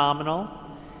phenomenal.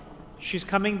 She's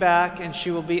coming back and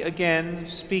she will be again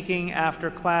speaking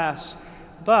after class.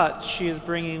 But she is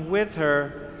bringing with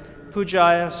her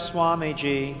Pujaya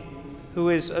Swamiji, who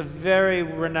is a very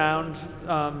renowned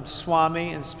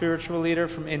Swami and spiritual leader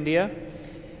from India.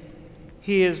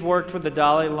 He has worked with the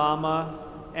Dalai Lama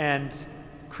and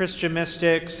Christian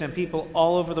mystics and people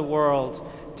all over the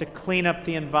world to clean up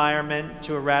the environment,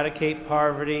 to eradicate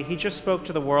poverty. He just spoke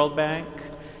to the World Bank.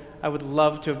 I would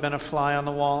love to have been a fly on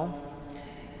the wall.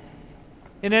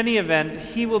 In any event,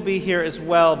 he will be here as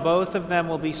well. Both of them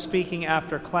will be speaking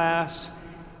after class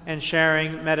and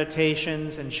sharing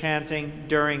meditations and chanting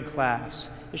during class.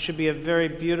 It should be a very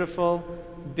beautiful,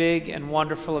 big, and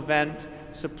wonderful event.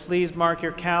 So please mark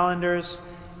your calendars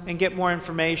and get more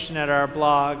information at our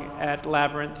blog at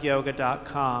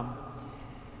labyrinthyoga.com.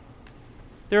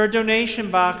 There are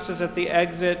donation boxes at the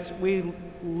exit. We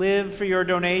live for your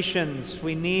donations.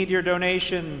 We need your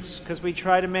donations because we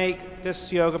try to make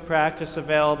this yoga practice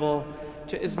available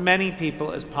to as many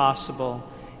people as possible.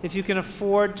 If you can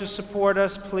afford to support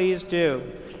us, please do.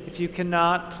 If you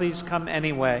cannot, please come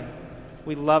anyway.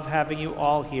 We love having you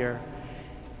all here.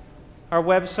 Our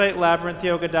website,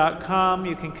 labyrinthyoga.com,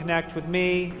 you can connect with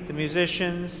me, the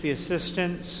musicians, the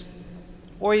assistants,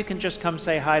 or you can just come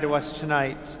say hi to us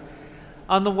tonight.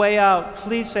 On the way out,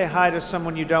 please say hi to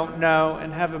someone you don't know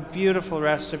and have a beautiful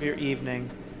rest of your evening.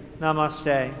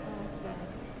 Namaste.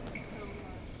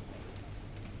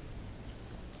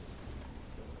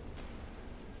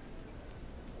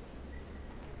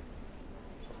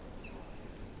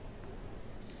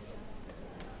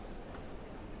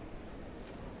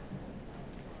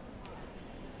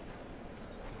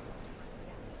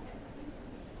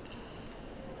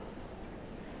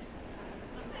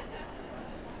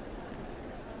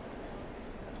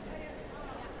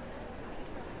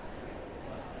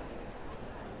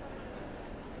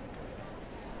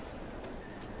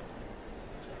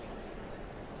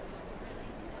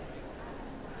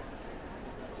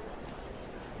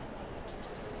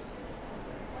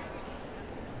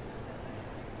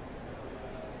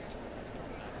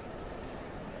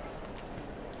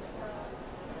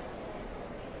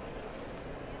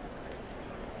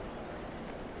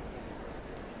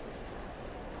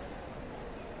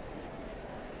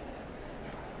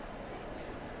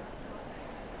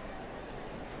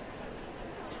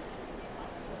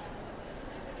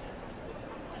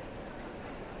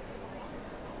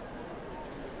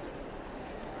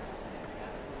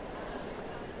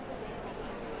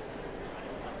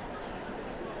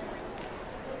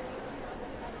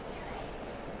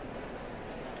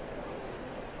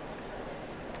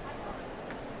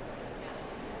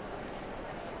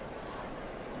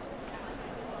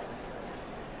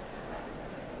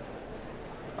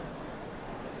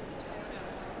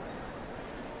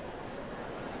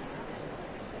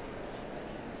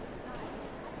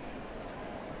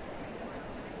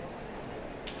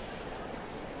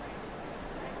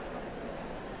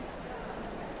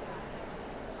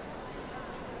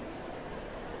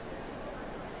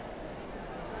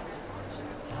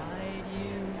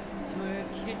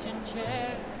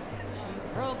 Chair.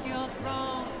 She broke your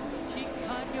throne, she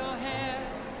cut your hair.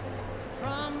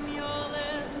 From your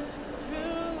lips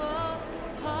drew a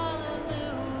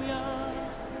hallelujah.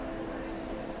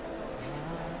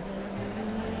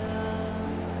 Hallelujah.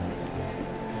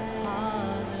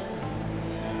 Hallelujah.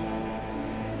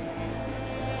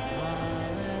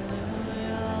 Hallelujah.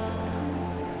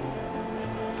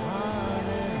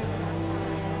 Hallelujah.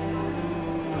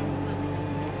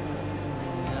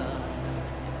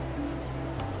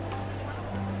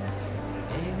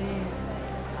 Baby,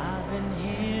 I've been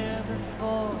here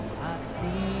before. I've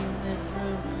seen this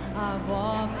room. I've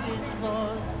walked these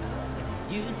floors.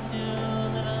 Used to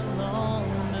live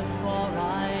alone before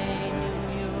I knew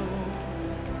you.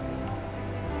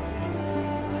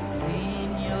 I've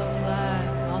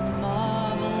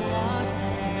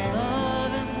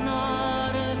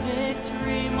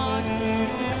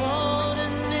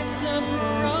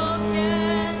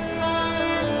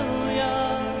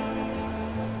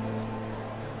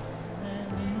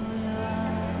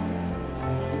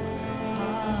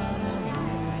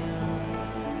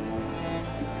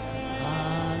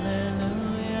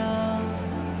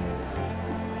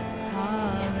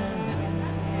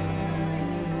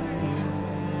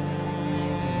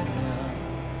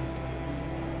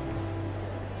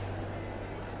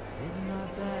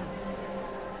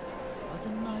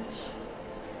wasn't much.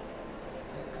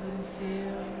 I couldn't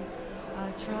feel, I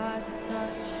tried to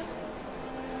touch.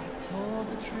 I told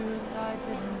the truth, I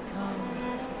didn't come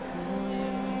to fool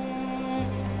you.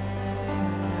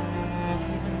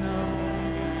 Even though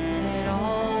it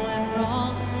all went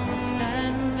wrong, I'll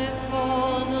stand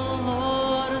before the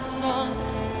Lord a song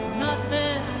with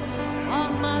nothing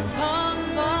on my tongue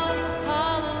but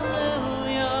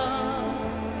hallelujah.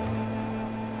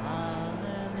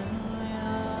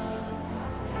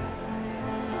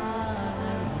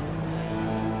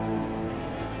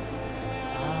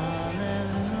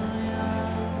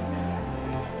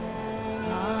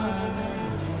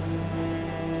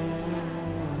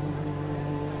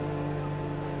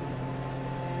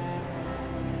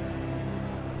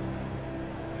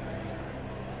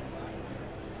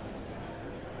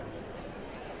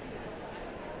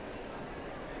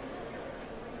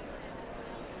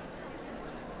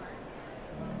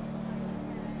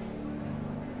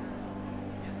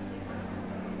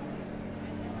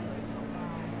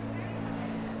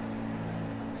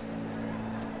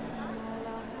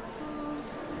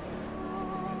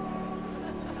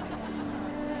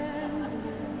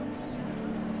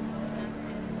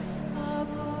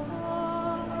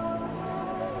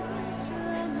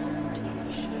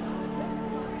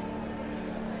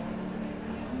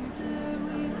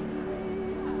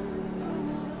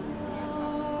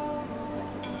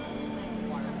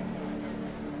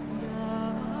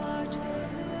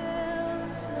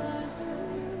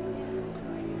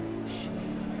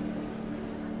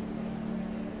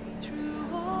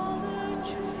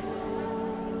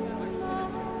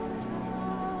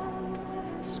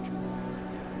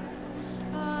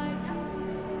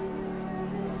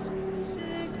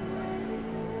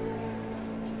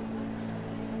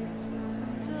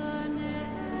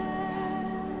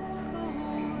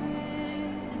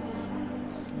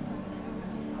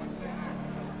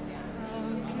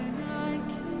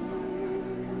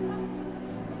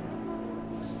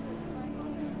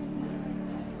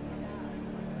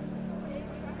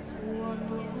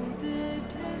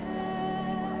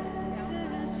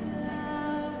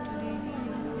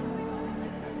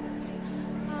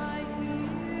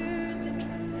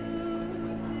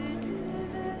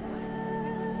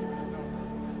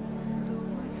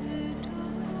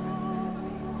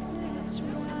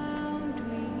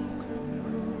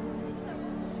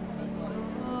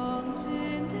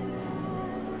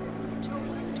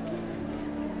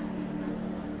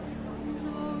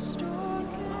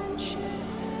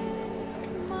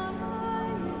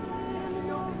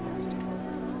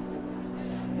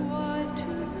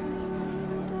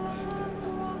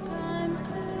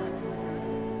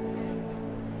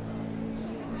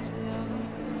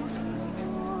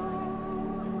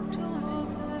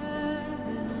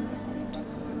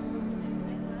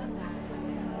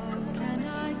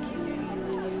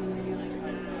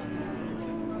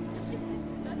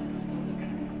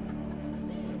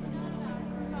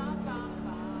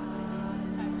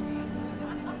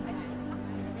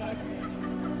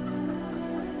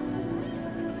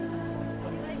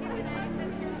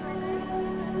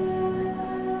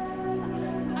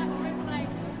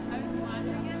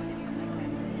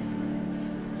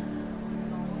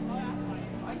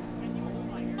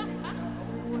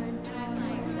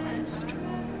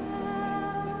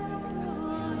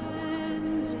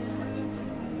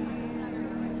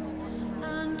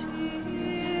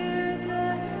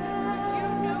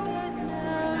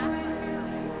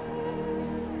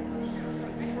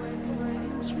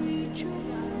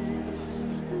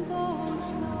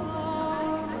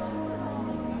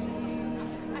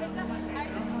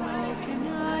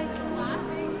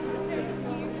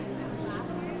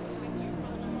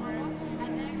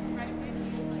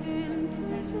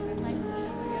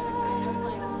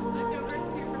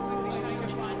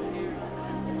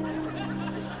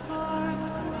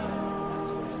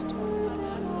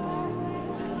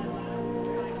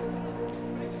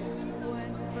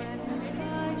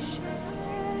 By